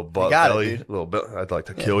give him a little butt belly. dude. A little bit. I'd like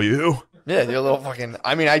to kill you. Yeah, you're a little fucking.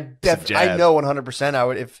 I mean, I jab. know 100%. I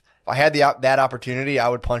would if I had that opportunity, I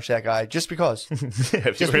would punch that guy just because. If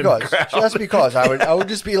just you were in the because. crowd. Just because. I would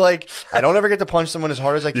just be like, I don't ever get to punch someone as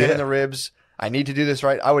hard as I can Yeah. in the ribs. I need to do this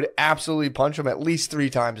right. I would absolutely punch him at least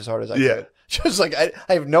 3 times as hard as I could. Just like I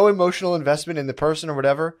have no emotional investment in the person or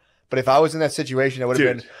whatever. But if I was in that situation, it would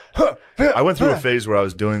have been. I went through a phase where I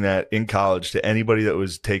was doing that in college to anybody that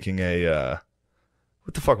was taking a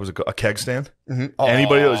what the fuck was it called? A keg stand? Mhm.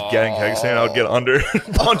 Anybody that was getting keg stand, I would get under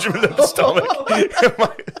and punch him in the stomach.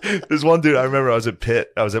 This one dude, I remember I was at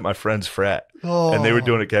Pitt. I was at my friend's frat. And they were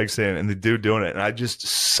doing a keg stand, and the dude doing it, and I just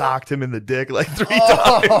socked him in the dick like 3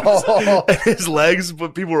 times. And his legs,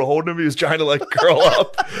 but people were holding him. He was trying to like curl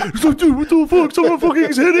up. He's like, dude, what the fuck? Someone fucking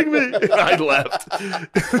is hitting me. And I left.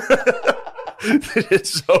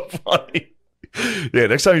 It's so funny. Yeah,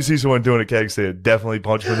 next time you see someone doing a keg stand, definitely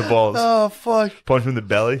punch him in the balls. Oh fuck! Punch him in the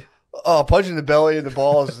belly. Oh, punching the belly and the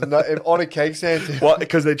balls is not, on a keg stand. Too. Well,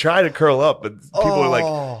 because they try to curl up, but people are like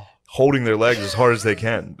holding their legs as hard as they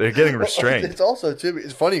can. They're getting restrained. It's also too.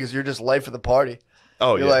 It's funny because you're just life of the party.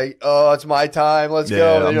 Oh, you're yeah. like, oh, it's my time. Let's Yeah,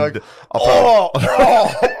 go. And then you're like,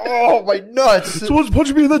 oh, my nuts. Someone's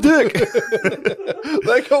punching me in the dick.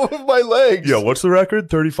 Let go of my legs. Yeah, what's the record?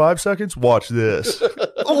 35 seconds? Watch this.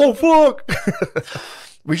 Oh, fuck.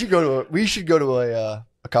 We should go to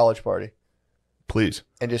a college party. Please.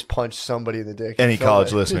 And just punch somebody in the dick. Any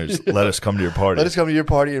college listeners, let us come to your party. Let us come to your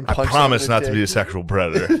party and punch I promise someone not in to the be a dick. sexual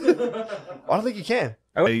predator. I don't think you can.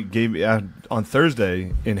 He gave me on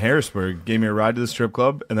Thursday in Harrisburg, gave me a ride to the strip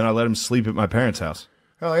club, and then I let him sleep at my parents' house.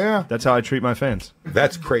 Oh yeah, that's how I treat my fans.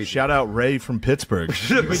 That's crazy. Shout out Ray from Pittsburgh,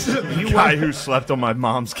 the guy who slept on my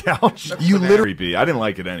mom's couch. You literally- creepy. I didn't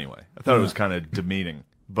like it anyway. I thought it was kind of demeaning,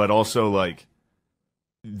 but also like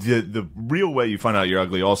the real way you find out you're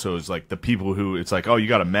ugly also is like the people who it's like, oh, you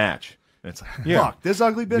got a match. And it's like, fuck, this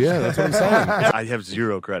ugly bitch. Yeah, that's what I'm saying. I have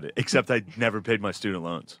zero credit, except I never paid my student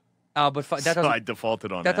loans. But that So doesn't. I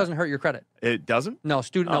defaulted on that that. doesn't hurt your credit. It doesn't? No,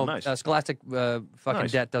 student. Oh, no, nice. scholastic fucking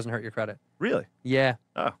Nice. debt doesn't hurt your credit. Really? Yeah.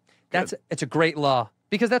 Oh, it's a great law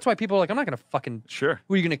because that's why people are like, I'm not gonna fucking. Sure.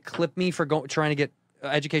 Who are you gonna clip me for trying to get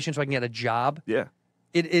education so I can get a job? Yeah.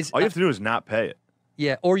 It is. All you have to do is not pay it.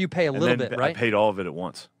 Yeah, or you pay a And little then bit, right? I paid all of it at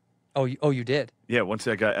once. Oh, you did. Yeah, once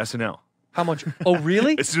I got SNL. How much? Oh,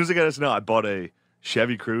 really? As soon as I got SNL, I bought a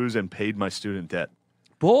Chevy Cruze and paid my student debt.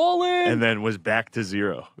 Ballin'. And then was back to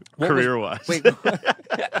zero, What was- career-wise. Wait.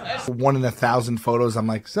 1 in 1,000 photos. I'm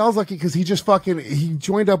like, sounds lucky because he just he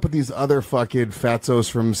joined up with these other fucking fatzos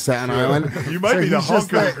from Staten Island. You might be the he's just hunk of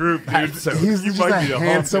the like- group, dude. So he's you just might a be the hunk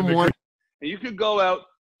handsome of the one. group. And you could go out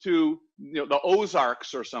to the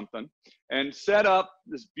Ozarks or something and set up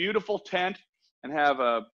this beautiful tent and have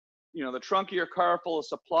the trunk of your car full of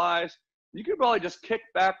supplies. You could probably just kick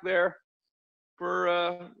back there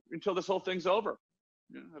for until this whole thing's over.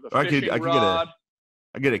 Have a I fishing could rod.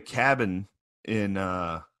 get a cabin in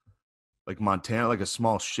like Montana, like a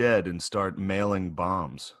small shed, and start mailing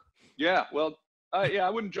bombs. Yeah, well, I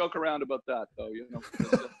wouldn't joke around about that though. You know,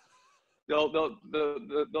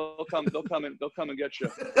 they'll come and get you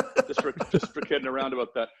just for kidding around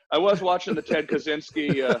about that. I was watching the Ted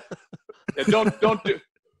Kaczynski. Yeah, don't do.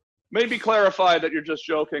 Maybe clarify that you're just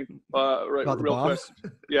joking. Right, About the real quick. bombs?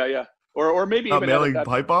 Yeah. Or maybe Not even mailing edit that.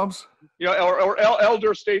 pipe bombs? Or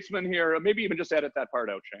elder statesman here. Maybe even just edit that part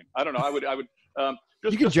out, Shane. I don't know. I would.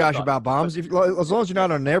 You can josh about bombs as long as you're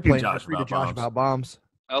not on an airplane. You're josh free to about josh bombs. about bombs.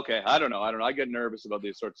 Okay, I don't know. I get nervous about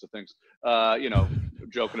these sorts of things.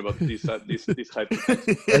 Joking about these types of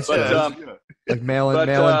things. But, Like mailing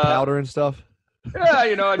but, powder and stuff. yeah,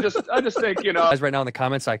 I just think Guys, right now in the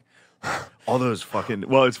comments, like, All those fucking.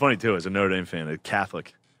 Well, it's funny too. As a Notre Dame fan, a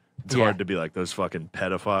Catholic, it's Yeah. hard to be like those fucking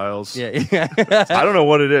pedophiles. Yeah. I don't know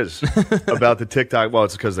what it is about the TikTok. Well,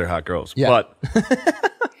 it's because they're hot girls. Yeah. But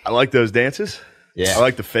I like those dances. Yeah. I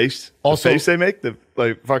like the face. Also- the face they make. The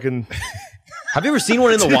like fucking. Have you ever seen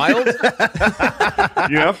one in the wild?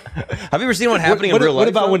 You know. Have you ever seen one happening in real life? What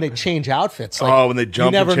about though? when they change outfits? Oh, when they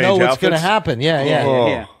jump you and never change know what's going to outfits? happen. Yeah.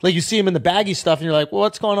 Oh. Like you see him in the baggy stuff, and you're like, well,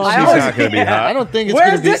 "What's going on?" She's not gonna be hot. I don't think it's.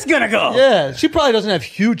 Where's gonna be, this gonna go? Yeah, she probably doesn't have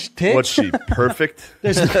huge tits. What's she? Perfect.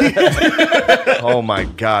 Oh my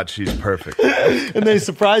God, she's perfect. And they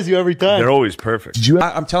surprise you every time. They're always perfect.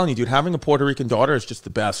 I'm telling you, dude, having a Puerto Rican daughter is just the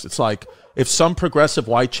best. It's like if some progressive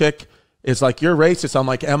white chick is like, you're racist. I'm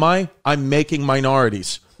like, am I? I'm making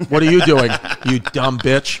minorities. What are you doing, you dumb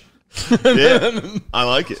bitch? Yeah, I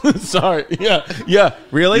like it. Sorry. Yeah.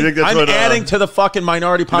 Really? You think that's I'm what, adding to the fucking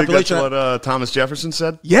minority You think population. that's what Thomas Jefferson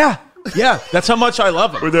said? Yeah. That's how much I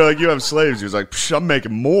love him. Where they're like, you have slaves. He was like, Psh, I'm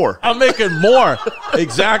making more. I'm making more.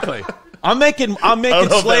 Exactly. I'm making I don't know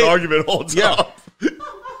if slave that argument holds up.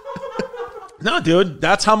 No, dude,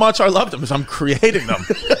 that's how much I love them. Is I'm creating them.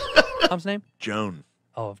 Mom's name? Joan.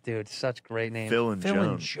 Oh, dude, such great name. Phil and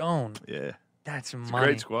Joan. Joan. Yeah. That's It's a money.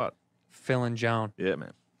 great squad. Phil and Joan. Yeah,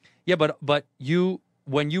 man. Yeah, but you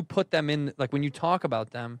when you put them in, like when you talk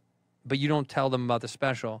about them, but you don't tell them about the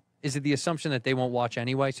special, is it the assumption that they won't watch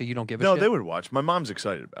anyway, so you don't give a No, shit? they would watch. My mom's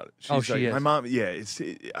excited about it. Oh, She's she like, is. My mom, yeah,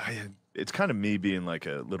 it's kind of me being like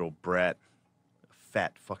a little brat,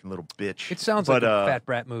 fat fucking little bitch. It sounds like a fat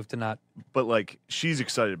brat move to not. But like, she's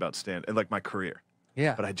excited about and like my career.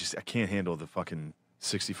 Yeah. But I can't handle the fucking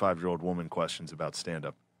 65-year-old woman questions about stand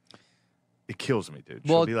up. It kills me, dude.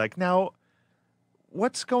 She'll Well- be like, now,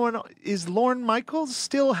 what's going on? Is Lorne Michaels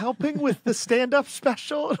still helping with the stand up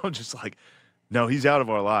special? And I'm just like, no, he's out of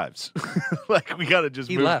our lives. Like, we got to just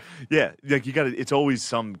He move. left. Yeah. Like, you got to, it's always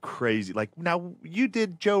some crazy, like, now you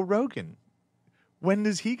did Joe Rogan. When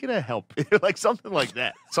is he going to help? Like, something like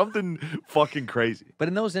that. Something fucking crazy. But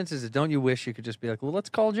in those instances, don't you wish you could just be like, well, let's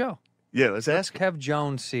call Joe. Yeah, let's ask. Have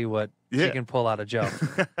Joan see what Yeah. she can pull out of Joe.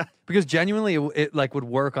 Because genuinely, it like would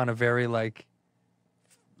work on a very like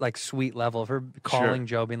sweet level of her calling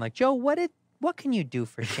Joe, being like, Joe, what can you do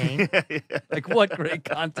for Shane? Like, what great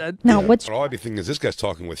content. Now, all I'd be thinking is this guy's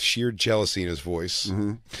talking with sheer jealousy in his voice.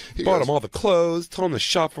 He bought him all the clothes, told him to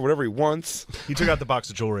shop for whatever he wants. He took out the box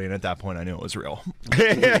of jewelry, and at that point, I knew it was real.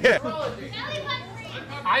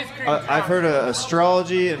 I've heard of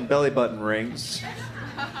astrology and belly button rings.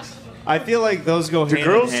 I feel like those go Do hand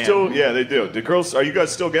girls in hand. still? Yeah, they do. Do girls? Are you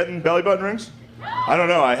guys still getting belly button rings? I don't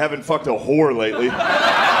know. I haven't fucked a whore lately.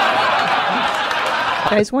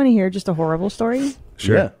 Guys, want to hear just a horrible story?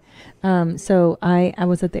 Sure. So I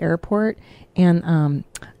was at the airport and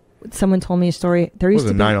someone told me a story. There It used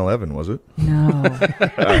to wasn't be 9/11, was it? No.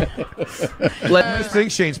 I just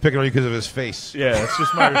think Shane's picking on you because of his face. Yeah, it's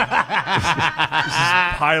just my this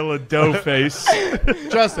is pile of dough face.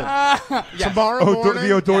 Justin, tomorrow morning,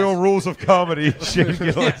 the O'Doyle rules of comedy. Shane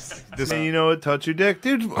Gillis. You know what? Touch your dick,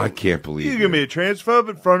 dude. I can't believe you give me a transphobe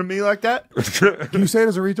in front of me like that. Can you say it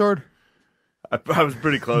as a retard? I was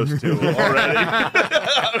pretty close to already.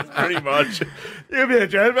 I was pretty much. You give me a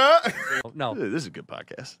transphobe? No. This is a good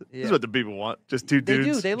podcast. This Yeah. is what the people want. Just two They do.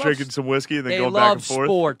 dudes They love drinking some whiskey and then they going love back and forth.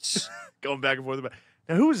 sports. Going back and forth.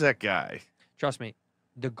 Now, who was that guy? Trust me,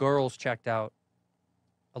 the girls checked out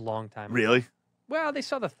a long time ago. Really? Well, they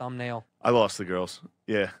saw the thumbnail. I lost the girls.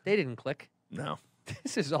 Yeah. They didn't click. No.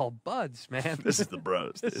 This is all buds, man. This is the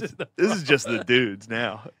bros. This is the This is just the dudes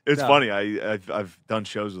now. It's No. funny. I've done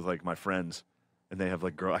shows with like my friends, and they have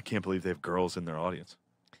like girl. I can't believe they have girls in their audience.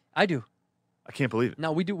 I do. I can't believe it,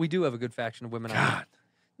 No, we do have a good faction of women. God.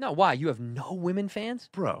 No, why? You have no women fans?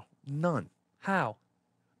 bro. None. How?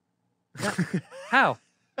 No. How?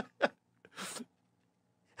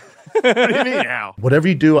 What do you mean how? Whatever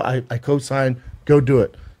you do, I co-sign, go do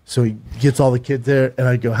it. So he gets all the kids there, and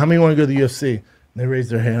I go, how many want to go to the UFC? And they raise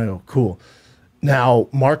their hand. I go, cool. Now,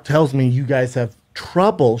 Mark tells me you guys have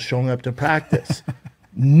trouble showing up to practice.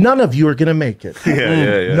 None of you are going to make it.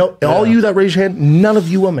 Yeah. No, all Yeah. you that raise your hand, none of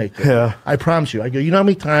you will make it. Yeah. I promise you. I go, you know how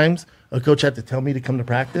many times a coach had to tell me to come to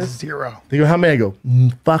practice? 0. They go, how many? I go,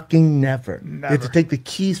 fucking never. They had to Never. take the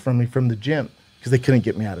keys from me from the gym because they couldn't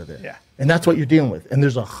get me out of there. Yeah. And that's what you're dealing with. And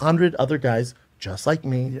there's 100 other guys just like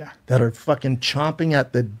me that are fucking chomping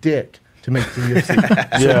at the dick to make the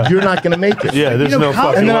UFC. So Yeah. you're not going to make it. Yeah, there's no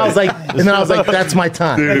fucking And then way. I was like, that's my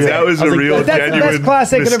time. Dude, that was I a like, real that's genuine the best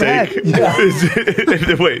class I could have mistake.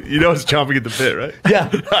 had. Wait, you know it's chomping at the pit, right? Yeah.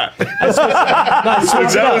 If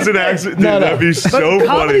that was an accident, dude, that'd be so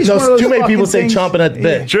funny. No, too many people say chomping at the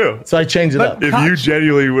bit. True. So I changed it up. If you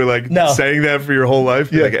genuinely were like saying that for your whole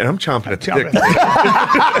life, you're like, and I'm chomping at the dick.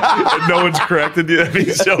 And no one's corrected you. That'd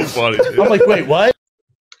be so funny. Dude. I'm like, wait, what?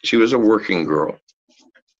 She was a working girl,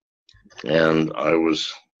 and I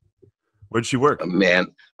was. Where'd she work? A man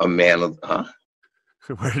of, huh?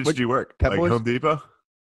 Where did she work? Like Home Depot?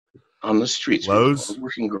 On the streets. Lowe's? A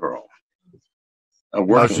working girl. A Oh,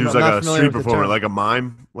 working she was girl. like a street performer, like a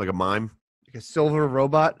mime, like a mime. Like a silver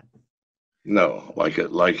robot? No, like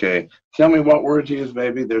a. Tell me what word to use,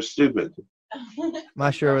 baby. They're stupid. I'm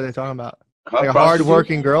not sure what they're talking about. Huh, Like a prostitute?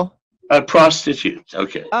 hard-working girl? A prostitute.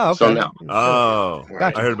 Okay. Oh, okay. So now. Oh,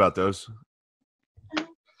 Gotcha. I heard about those.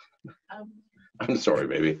 I'm sorry,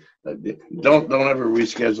 baby. Don't ever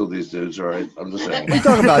reschedule these dudes. All right. I'm just saying. What are you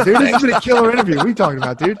talking about, dude? This has been a killer interview. What are you talking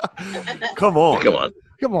about, dude? Come on. Come on.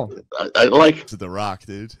 Come on. I like to The Rock,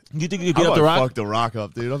 dude. You think you could I beat up might The Rock? Fuck The Rock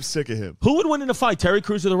up, dude. I'm sick of him. Who would win in a fight, Terry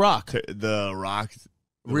Crews or The Rock? The Rock.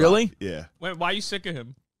 Really? Rock, yeah. Why are you sick of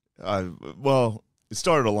him? Well, it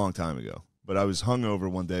started a long time ago, but I was hungover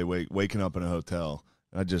one day, waking up in a hotel,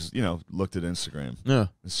 and I just, looked at Instagram. Yeah.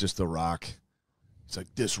 It's just The Rock. It's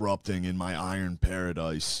like disrupting in my iron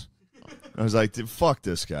paradise. I was like, dude, fuck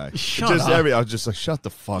this guy. Shut up. I was just like, shut the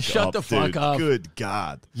fuck up. Shut the fuck dude. up. Good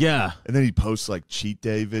God. Yeah. And then he posts like cheat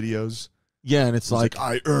day videos. Yeah, and it's He's like,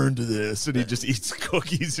 I earned this, and he just eats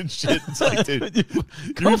cookies and shit. It's like, dude,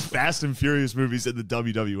 you're in Fast and Furious movies in the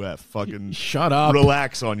WWF. Fucking shut up.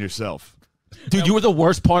 Relax on yourself. Dude, you were the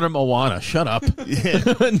worst part of Moana. Shut up.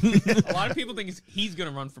 A lot of people think he's going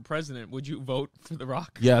to run for president. Would you vote for The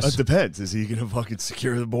Rock? Yes. It depends. Is he going to fucking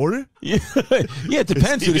secure the border? Yeah, it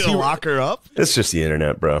depends. Is he going to lock her up? It's just the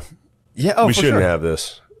internet, bro. Yeah, we for shouldn't sure. have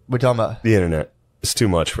this. We're talking about The internet. It's too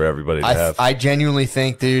much for everybody to have. I genuinely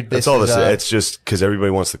think, dude, That's all this. It's just because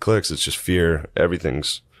everybody wants the clicks. It's just fear.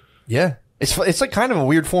 Everything's. Yeah, it's like kind of a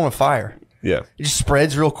weird form of fire. Yeah. It just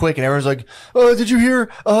spreads real quick, and everyone's like, "Oh, did you hear?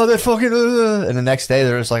 Oh, that fucking." And the next day,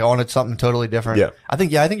 they're just like on it something totally different. Yeah. I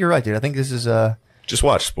think you're right, dude. I think this is Just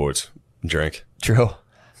watch sports, and drink. true,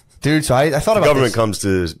 dude. So I thought The about government this. comes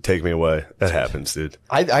to take me away. That happens, dude.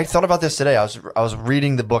 I thought about this today. I was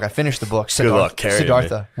reading the book. I finished the book. Good luck carrying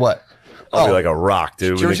Siddhartha. me. What? I'll be like a rock,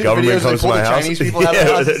 dude. Did you When ever the see the government videos they comes to pull my the house, Chinese people out of the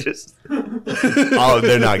they're houses? just, oh,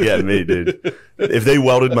 they're not getting me, dude. If they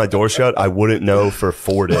welded my door shut, I wouldn't know for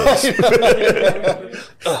 4 days.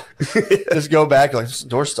 Just go back like this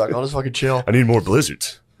door's stuck. I'll just fucking chill. I need more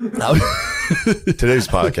blizzards. Today's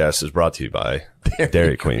podcast is brought to you by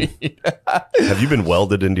Dairy Queen. Have you been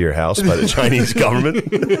welded into your house by the Chinese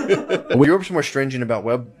government? Europe's more stringent about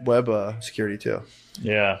web security too.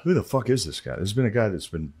 Yeah. Who the fuck is this guy? There's been a guy that's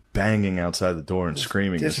been banging outside the door and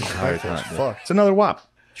screaming this entire time. Fuck. It's another WAP.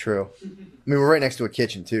 True. I mean, we're right next to a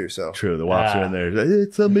kitchen too, so True. The WAPs are in there.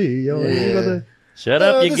 It's a me. Yo, you gotta- Shut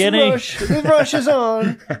up, you guinea. The rush is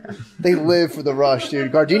on. They live for the rush,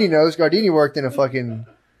 dude. Gardini knows. Gardini worked in a fucking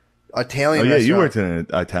Italian Oh yeah, you restaurant. worked in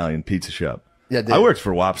an Italian pizza shop. Yeah, dude. I worked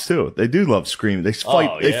for WAPs too. They do love screaming. They fight.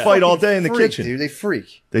 Oh, They yeah. fight all day in the Freak, kitchen. dude. They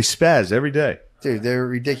freak. They spaz every day. Dude, they're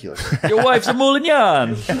ridiculous. Your wife's a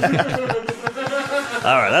Moulignon.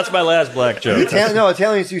 All right, that's my last black joke.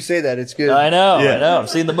 Italians do say that. It's good. I know, Yeah. I know. I've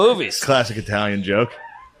seen the movies. Classic Italian joke.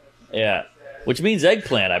 Yeah. Which means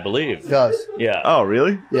eggplant, I believe. It does. Yeah. Oh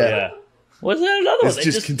really? Yeah. Was that another one? It's They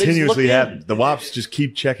just they continuously look in. happens. The WAPs just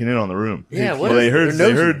keep checking in on the room. Yeah, what Well, they is- heard they're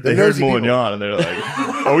they nosy. heard They're they heard nosy people. Moulignon, and they're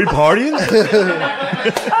like, "Are we partying?"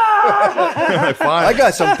 Fine. I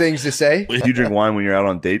got some things to say. Do you drink wine when you're out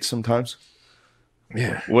on dates sometimes?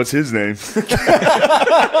 Yeah. What's his name?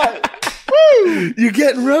 You're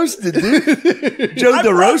getting roasted, dude. Joe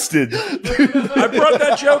the roasted. I brought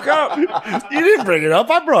that joke up. You didn't bring it up.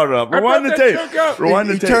 I brought it up. Rewind the tape. Rewind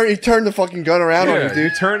the He tape. turned the fucking gun around on you,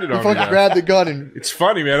 dude. He turned it He on me. fucking now. grabbed the gun and It's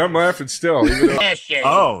funny, man. I'm laughing still. even though-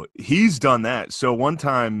 Oh, he's done that. So one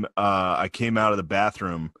time I came out of the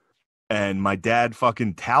bathroom and my dad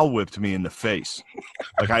fucking towel whipped me in the face.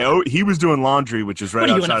 Like he was doing laundry, which is right What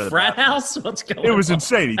are you outside in of a the frat bathroom. house? What's going on? It was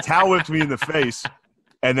insane. He towel whipped me in the face,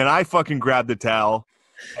 and then I fucking grabbed the towel,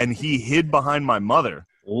 and he hid behind my mother.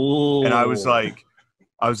 Ooh. And I was like,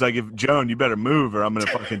 if Joan, you better move, or I'm gonna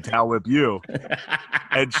fucking towel whip you.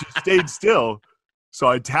 And she stayed still, so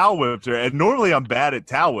I towel whipped her. And normally I'm bad at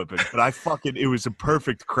towel whipping, but it was a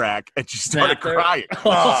perfect crack, and she started Snap her. crying.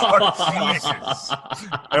 Jesus.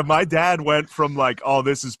 And my dad went from like, "Oh,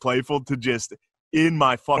 this is playful," to just in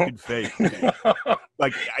my fucking face.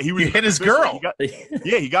 Like he was He hit his girl.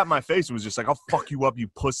 He got in my face and was just like, "I'll fuck you up, you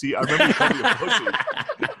pussy." I remember he called me a pussy.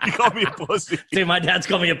 He called me a pussy. Dude, my dad's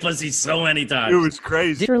called me a pussy so many times. It was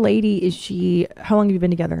crazy. Your lady, is she, how long have you been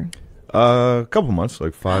together? A couple months,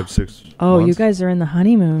 like 5, 6. Oh, you months. guys are in the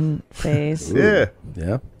honeymoon phase. Yeah.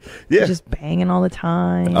 Yeah. You're just banging all the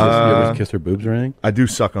time. you ever kiss her boobs or anything? I do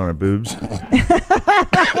suck on her boobs.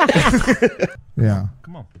 Yeah.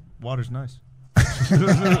 Come on, water's nice.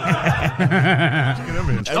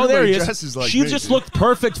 Oh, there he is. dresses like She me, just dude. looked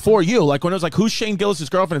perfect for you. Like when it was like, who's Shane Gillis'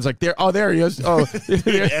 girlfriend? It's like, there. Oh, there he is. Oh,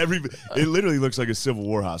 It literally looks like a Civil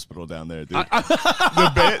War hospital down there, dude.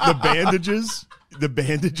 The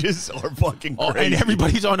bandages are fucking oh, crazy. and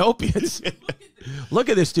everybody's on opiates. Look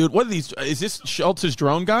at this, dude. What are these? Is this Schultz's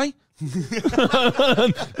drone guy? This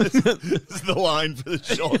is the line for the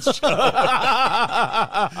Schultz show.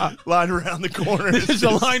 Line around the corner. This is the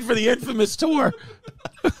line for the infamous tour.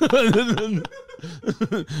 Oh,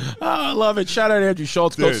 I love it. Shout out Andrew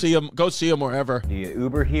Schultz. Go Dude. see him. Go see him wherever. Do you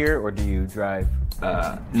Uber here or do you drive?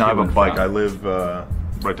 No, I have a bike. I live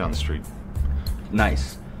right down the street.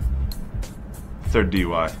 Nice. Third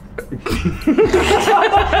DUI.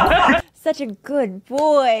 Such a good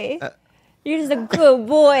boy. You're just a good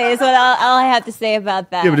boy is what all I have to say about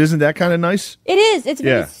that. Yeah, but isn't that kind of nice? It is. It's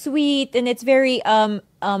very Yeah. sweet and it's very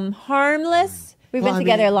harmless. We've been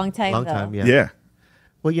together a long time though. Yeah.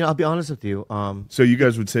 Well, I'll be honest with you. So you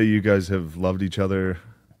guys would say you guys have loved each other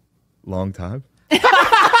long time?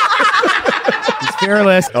 It's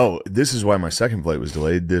fearless. Oh, this is why my second flight was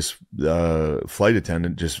delayed. This flight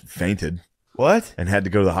attendant just fainted. What? And had to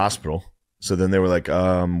go to the hospital. So then they were like,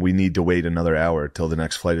 we need to wait another hour till the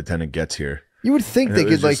next flight attendant gets here. You would think And they it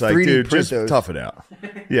was could like just 3D dude, print just those. tough it out.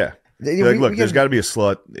 Yeah. Yeah, Like, we look, there's gotta- got to be a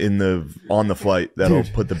slut on the flight that'll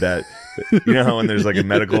put the bet. You know how when there's like a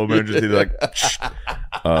medical emergency, they're like,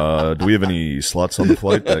 do we have any sluts on the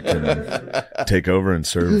flight that can take over and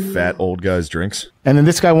serve fat old guys drinks? And then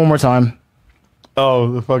this guy one more time.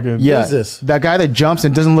 Oh, the fucking yeah. Who is this? That guy that jumps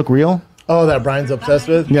and doesn't look real. Oh, that Brian's obsessed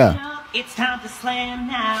with? Yeah. It's time to slam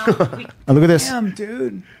now. And look at this. Damn,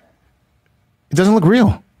 dude. It doesn't look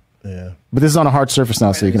real. Yeah. But this is on a hard surface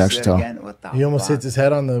now, so you can actually tell. He almost hits his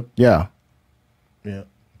head on the. Yeah. Yeah.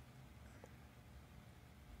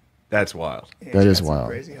 That's wild. That is wild.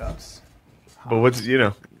 Crazy hops. But what's he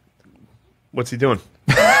doing? Doing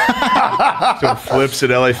flips at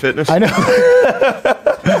LA Fitness? I know.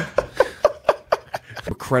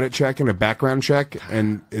 A credit check and a background check,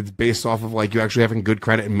 and it's based off of like you actually having good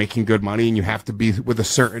credit and making good money, and you have to be with a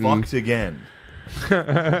certain. Fucked again.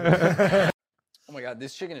 Oh my god,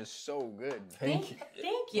 this chicken is so good. Thank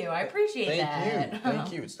you. I appreciate that.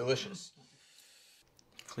 Thank you. It's delicious.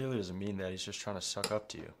 Clearly doesn't mean that. He's just trying to suck up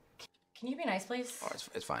to you. Can you be nice, please? Oh,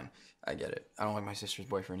 it's fine. I get it. I don't like my sister's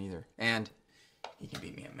boyfriend either. And he can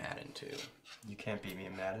beat me at Madden too. You can't beat me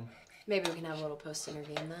in Madden. Maybe we can have a little post-dinner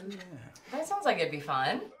game then. Yeah. That sounds like it'd be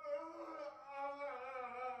fun.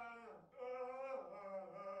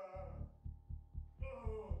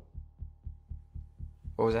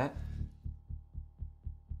 What was that?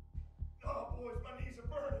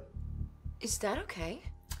 Is Dad okay?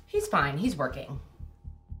 He's fine. He's working.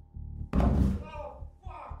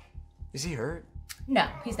 Is he hurt? No,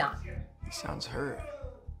 he's not. He sounds hurt.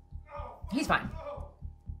 He's fine.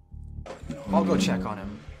 I'll go check on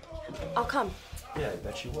him. I'll come. Yeah, I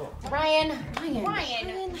bet you will. Ryan,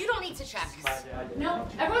 you don't need to check. No,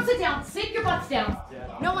 everyone sit down. Sit your butts down.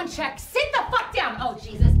 No one check. Sit the fuck down. Oh,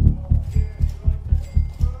 Jesus.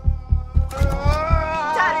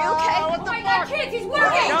 Dad, are you okay? Oh my God, kids, he's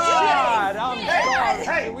working. God,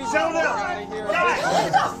 Hey, settle down.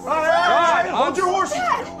 Guys, hold your horses.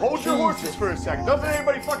 Hold your horses for a second. Doesn't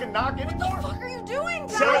anybody fucking knock it? What the fuck are you doing,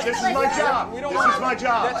 Dad? Sarah, this is my job. This is my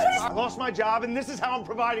job. I lost my job, and this is how I'm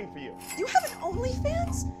providing for you. You have an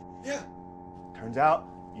OnlyFans? Yeah. Turns out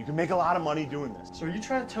you can make a lot of money doing this. So are you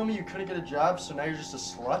trying to tell me you couldn't get a job, so now you're just a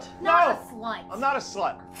slut? Not a slut. I'm not a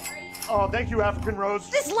slut. Oh, thank you, African Rose.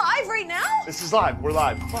 This live right now? This is live. We're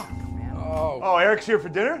live. Fuck. Oh, Eric's here for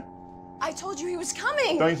dinner? I told you he was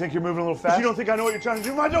coming. Don't you think you're moving a little fast? You don't think I know what you're trying to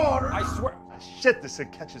do, my daughter? I swear. Shit, this thing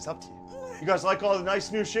catches up to you. You guys like all the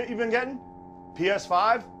nice new shit you've been getting?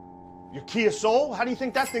 PS5? Your Kia Soul? How do you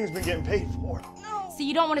think that thing's been getting paid for? So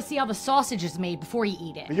you don't want to see how the sausage is made before you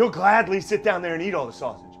eat it. But you'll gladly sit down there and eat all the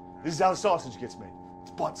sausage. This is how the sausage gets made.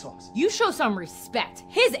 It's butt sauce. You show some respect.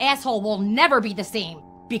 His asshole will never be the same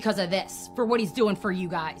because of this, for what he's doing for you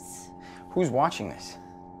guys. Who's watching this?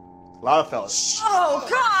 A lot of fellas. Oh,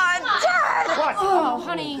 God! Dad! What? Oh,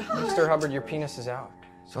 honey. Mr. Hubbard, your penis is out.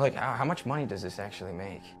 So, like, how much money does this actually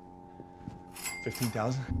make?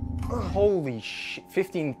 15,000. Holy shit.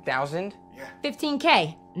 15,000?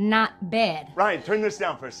 15K. Not bad. Ryan, turn this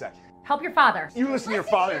down for a second. Help your father. You listen to your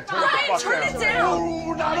father and turn it the Ryan, fuck turn down. it down.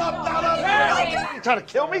 Ooh, not up, not up. Ryan. You trying to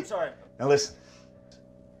kill me? Sorry. Now listen.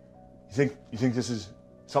 You think this is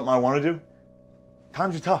something I want to do?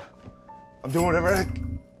 Times are tough. I'm doing whatever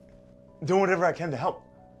I can to help.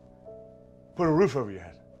 Put a roof over your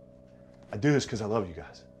head. I do this because I love you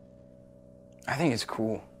guys. I think it's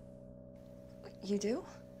cool. You do?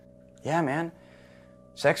 Yeah, man.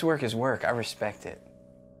 Sex work is work. I respect it.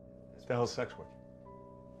 What the hell's sex work?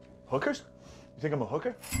 Hookers? You think I'm a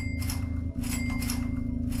hooker?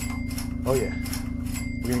 Oh yeah.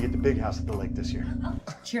 We're gonna get the big house at the lake this year.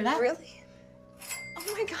 Cheer that. Really?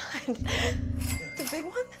 Oh my God. The big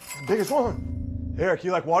one? The biggest one. Eric,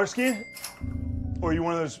 you like water skiing? Or are you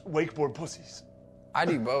one of those wakeboard pussies? I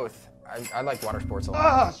do both. I like water sports a lot.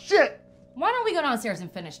 Ah, shit! Why don't we go downstairs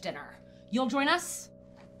and finish dinner? You'll join us?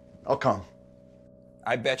 I'll come.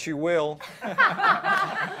 I bet you will.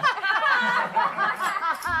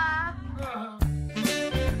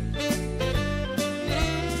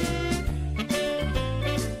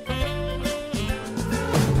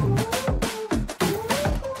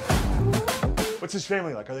 What's his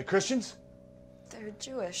family like? Are they Christians? They're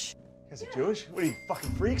Jewish. You guys are Jewish? What are you,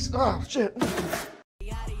 fucking freaks? Oh, shit.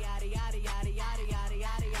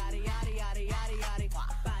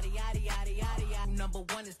 Number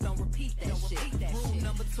one is don't repeat that shit. Rule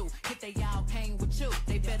number two, if they all came with you,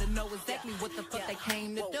 they better know exactly what the fuck they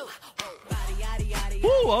came to do.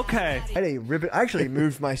 Ooh, okay. I actually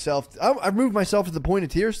moved myself. I moved myself to the point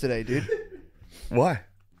of tears today, dude. Why?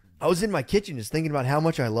 I was in my kitchen just thinking about how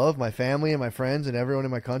much I love my family and my friends and everyone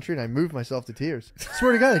in my country, and I moved myself to tears.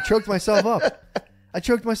 Swear to God, I choked myself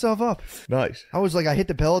up. Nice. I was like, I hit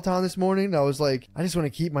the Peloton this morning. And I was like, I just want to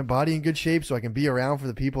keep my body in good shape so I can be around for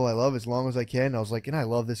the people I love as long as I can. And I was like, and I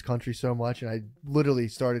love this country so much. And I literally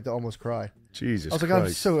started to almost cry. Jesus I was like,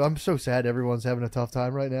 Christ. I'm so sad everyone's having a tough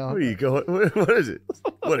time right now. Where are you going? What is it?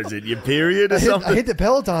 What is it? Your period or something? I hit the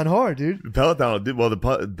Peloton hard, dude. The Peloton, well, the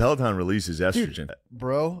Peloton releases estrogen.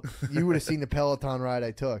 Bro, you would have seen the Peloton ride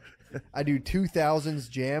I took. I do 2000s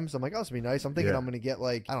jams. I'm like, oh, this will be nice. I'm thinking Yeah. I'm going to get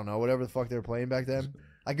like, I don't know, whatever the fuck they were playing back then.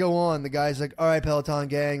 I go on. The guy's like, all right, Peloton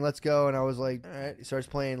gang, let's go. And I was like, all right. He starts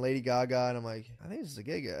playing Lady Gaga. And I'm like, I think this is a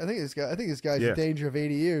gay guy. I think this guy's Yeah. in danger of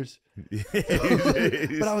 80 years.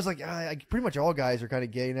 But I was like, pretty much all guys are kind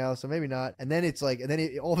of gay now, so maybe not. And then it's like,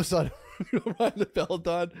 all of a sudden, I'm riding the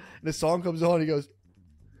Peloton, and the song comes on, and he goes,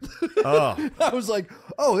 Oh. I was like,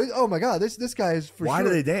 oh my God, this guy is for Why sure.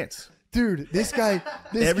 do they dance? Dude, this guy.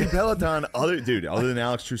 Every Peloton, other than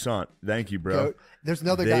Alex Toussaint. Thank you, bro. Yo, there's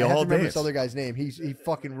another They guy. I have to all remember dance. this other guy's name. He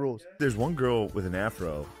fucking rules. There's one girl with an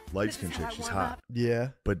afro, light skin chick. She's hot. Yeah.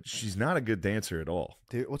 But she's not a good dancer at all.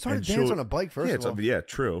 Dude, well, it's hard And to dance she'll- on a bike, first yeah, of all. Yeah,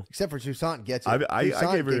 true. Except for Toussaint gets it. I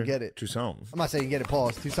Toussaint gave her can get it. Toussaint. I'm not saying get it,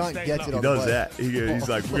 pause. Toussaint gets it He on does the bike. that. He's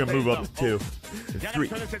like, we're gonna move up to 2,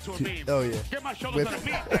 3. Oh yeah.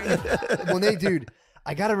 When they, dude,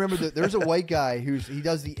 I gotta remember that there's a white guy he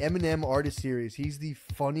does the Eminem artist series. He's the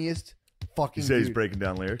funniest fucking You say he's dude. breaking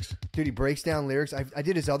down lyrics. Dude, he breaks down lyrics. I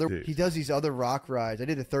did his other. Dude. He does these other rock rides. I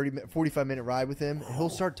did a 45-minute ride with him. And he'll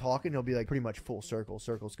start talking. He'll be like, pretty much full circle.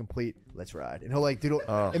 Circle's complete. Let's ride. And he'll like, dude,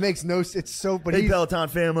 Oh. it makes no. It's so. But Hey, he's, Peloton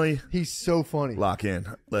family. he's so funny. Lock in.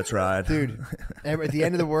 Let's ride. Dude, at the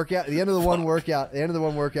end of the workout, the end of the one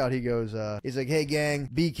workout, he goes, he's like, hey gang,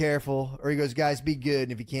 be careful. Or he goes, guys, be good.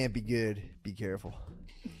 And if you can't be good, be careful.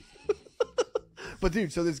 But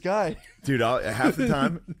dude, so this guy, Dude, half the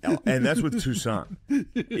time, and that's with Toussaint.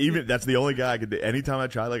 Even that's the only guy I could do. Anytime I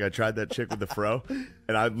tried that chick with the fro,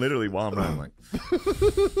 and I literally, while I'm running, I'm like,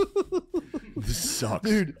 this sucks.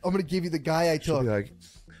 dude, I'm gonna give you the guy I took.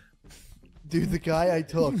 Dude, the guy I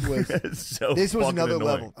took was so this was fucking another annoying.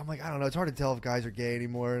 level. I'm like, I don't know. It's hard to tell if guys are gay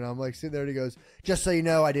anymore. And I'm like sitting there, and he goes, "Just so you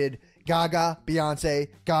know, I did Gaga, Beyonce,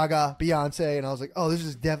 Gaga, Beyonce." And I was like, "Oh,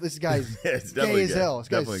 this guy's It's gay definitely as gay. hell. This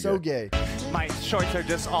guy's Definitely so gay." My shorts are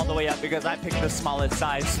just all the way up because I picked the smallest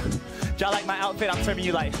size. Do y'all like my outfit? I'm serving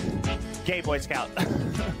you like gay Boy Scout.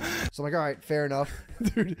 So I'm like, all right, fair enough,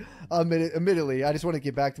 dude. Admittedly, I just want to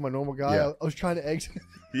get back to my normal guy. Yeah. I was trying to exit.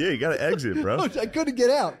 Yeah, you gotta exit, bro. I couldn't get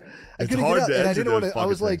out. I It's couldn't hard get out, to and I exit didn't want those to. I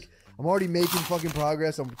was fucking like, I'm already making fucking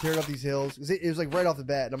progress. I'm tearing up these hills. It was like right off the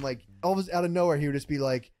bat, and I'm like, all of a sudden, out of nowhere, he would just be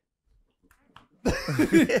like.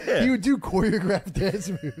 He would do choreographed dance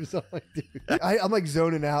moves. I'm like, dude. I'm like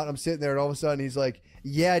zoning out. I'm sitting there, and all of a sudden he's like,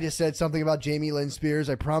 "Yeah, I just said something about Jamie Lynn Spears.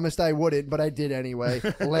 I promised I wouldn't, but I did anyway.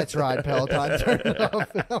 Let's ride, Peloton." Turn it off.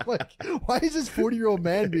 And I'm like, why is this 40-year-old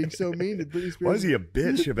man being so mean to Britney Spears? Why is he a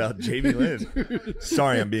bitch about Jamie Lynn?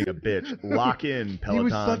 Sorry, I'm being a bitch. Lock in, Peloton.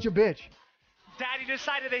 He was such a bitch. Daddy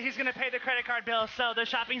decided that he's gonna pay the credit card bill, so the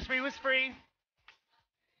shopping spree was free.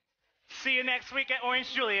 See you next week at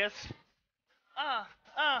Orange Julius.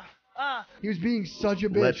 He was being such a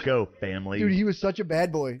bitch. Let's go, family. Dude, he was such a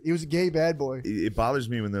bad boy. He was a gay bad boy. It bothers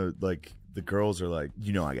me when the girls are like,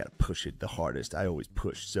 I gotta push it the hardest. I always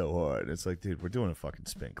push so hard. It's like, dude, we're doing a fucking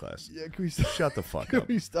spin class. Yeah, can we stop? Shut the fuck Can up.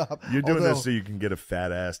 we stop? You're doing Although- this so you can get a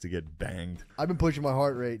fat ass to get banged. I've been pushing my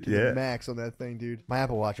heart rate to Yeah. the max on that thing, dude. My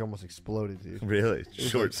Apple Watch almost exploded, dude. Really? It was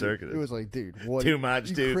Short like, circuited. It was like, dude, what? Too much,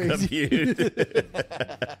 you dude. crazy? Compute.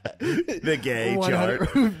 The gay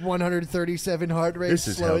chart. 137 heart rate. This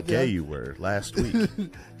is slow how it gay down. you were last week.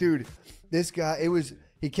 Dude, this guy,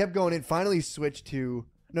 he kept going in, finally switched to,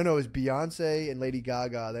 no, it was Beyonce and Lady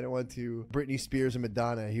Gaga. Then it went to Britney Spears and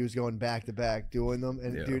Madonna. He was going back to back doing them.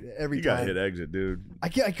 And Yeah. dude, every you time. gotta hit exit, dude. I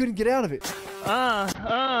couldn't get out of it.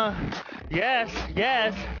 Yes.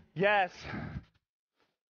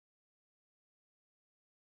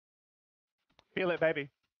 Feel it, baby.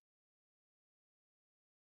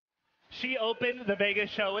 She opened the Vegas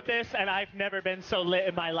show with this, and I've never been so lit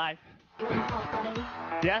in my life.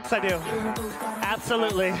 Yes, I do.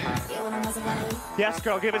 Absolutely. Yes,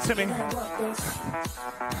 girl, give it to me.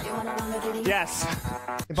 Yes.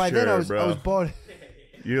 And by then I was bought.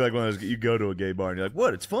 You're like one of those. You go to a gay bar and you're like,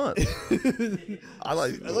 "What? It's fun." I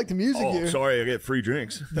like the music oh, here. Sorry, I get free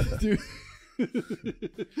drinks. Dude.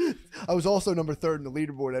 I was also number 3rd in the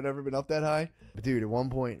leaderboard. I'd never been up that high. But dude, at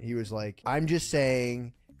one point he was like, "I'm just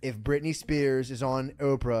saying, if Britney Spears is on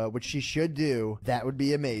Oprah, which she should do, that would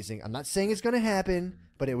be amazing. I'm not saying it's going to happen,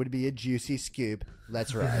 but it would be a juicy scoop.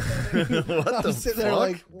 Let's ride." What I the was sitting there fuck?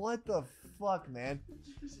 like, what the fuck, man?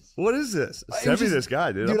 What is this? It Send was me just- this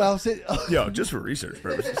guy, dude. dude, I'll sit- Yo, just for research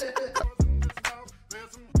purposes.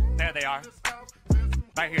 There they are.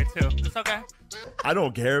 Right here, too. It's okay. I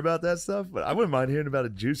don't care about that stuff, but I wouldn't mind hearing about a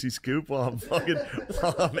juicy scoop while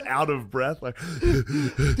I'm out of breath. Like,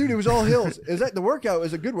 Dude, it was all hills. It was like the workout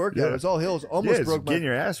was a good workout. It was all hills. Almost it's broke my. getting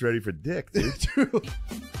your ass ready for dick, dude.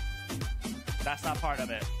 That's not part of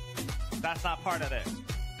it. That's not part of it.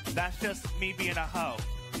 That's just me being a hoe.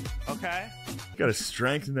 Okay? Got to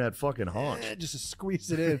strengthen that fucking haunch. Just to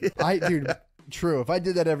squeeze it in. Dude, true. If I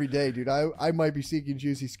did that every day, dude, I might be seeking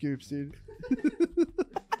juicy scoops, dude.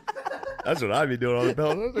 That's what I'd be doing on the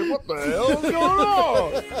belt. I was like, what the hell is going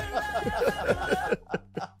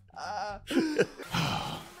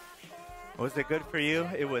on? Was it good for you?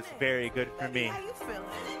 It was very good for me.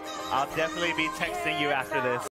 I'll definitely be texting you after this.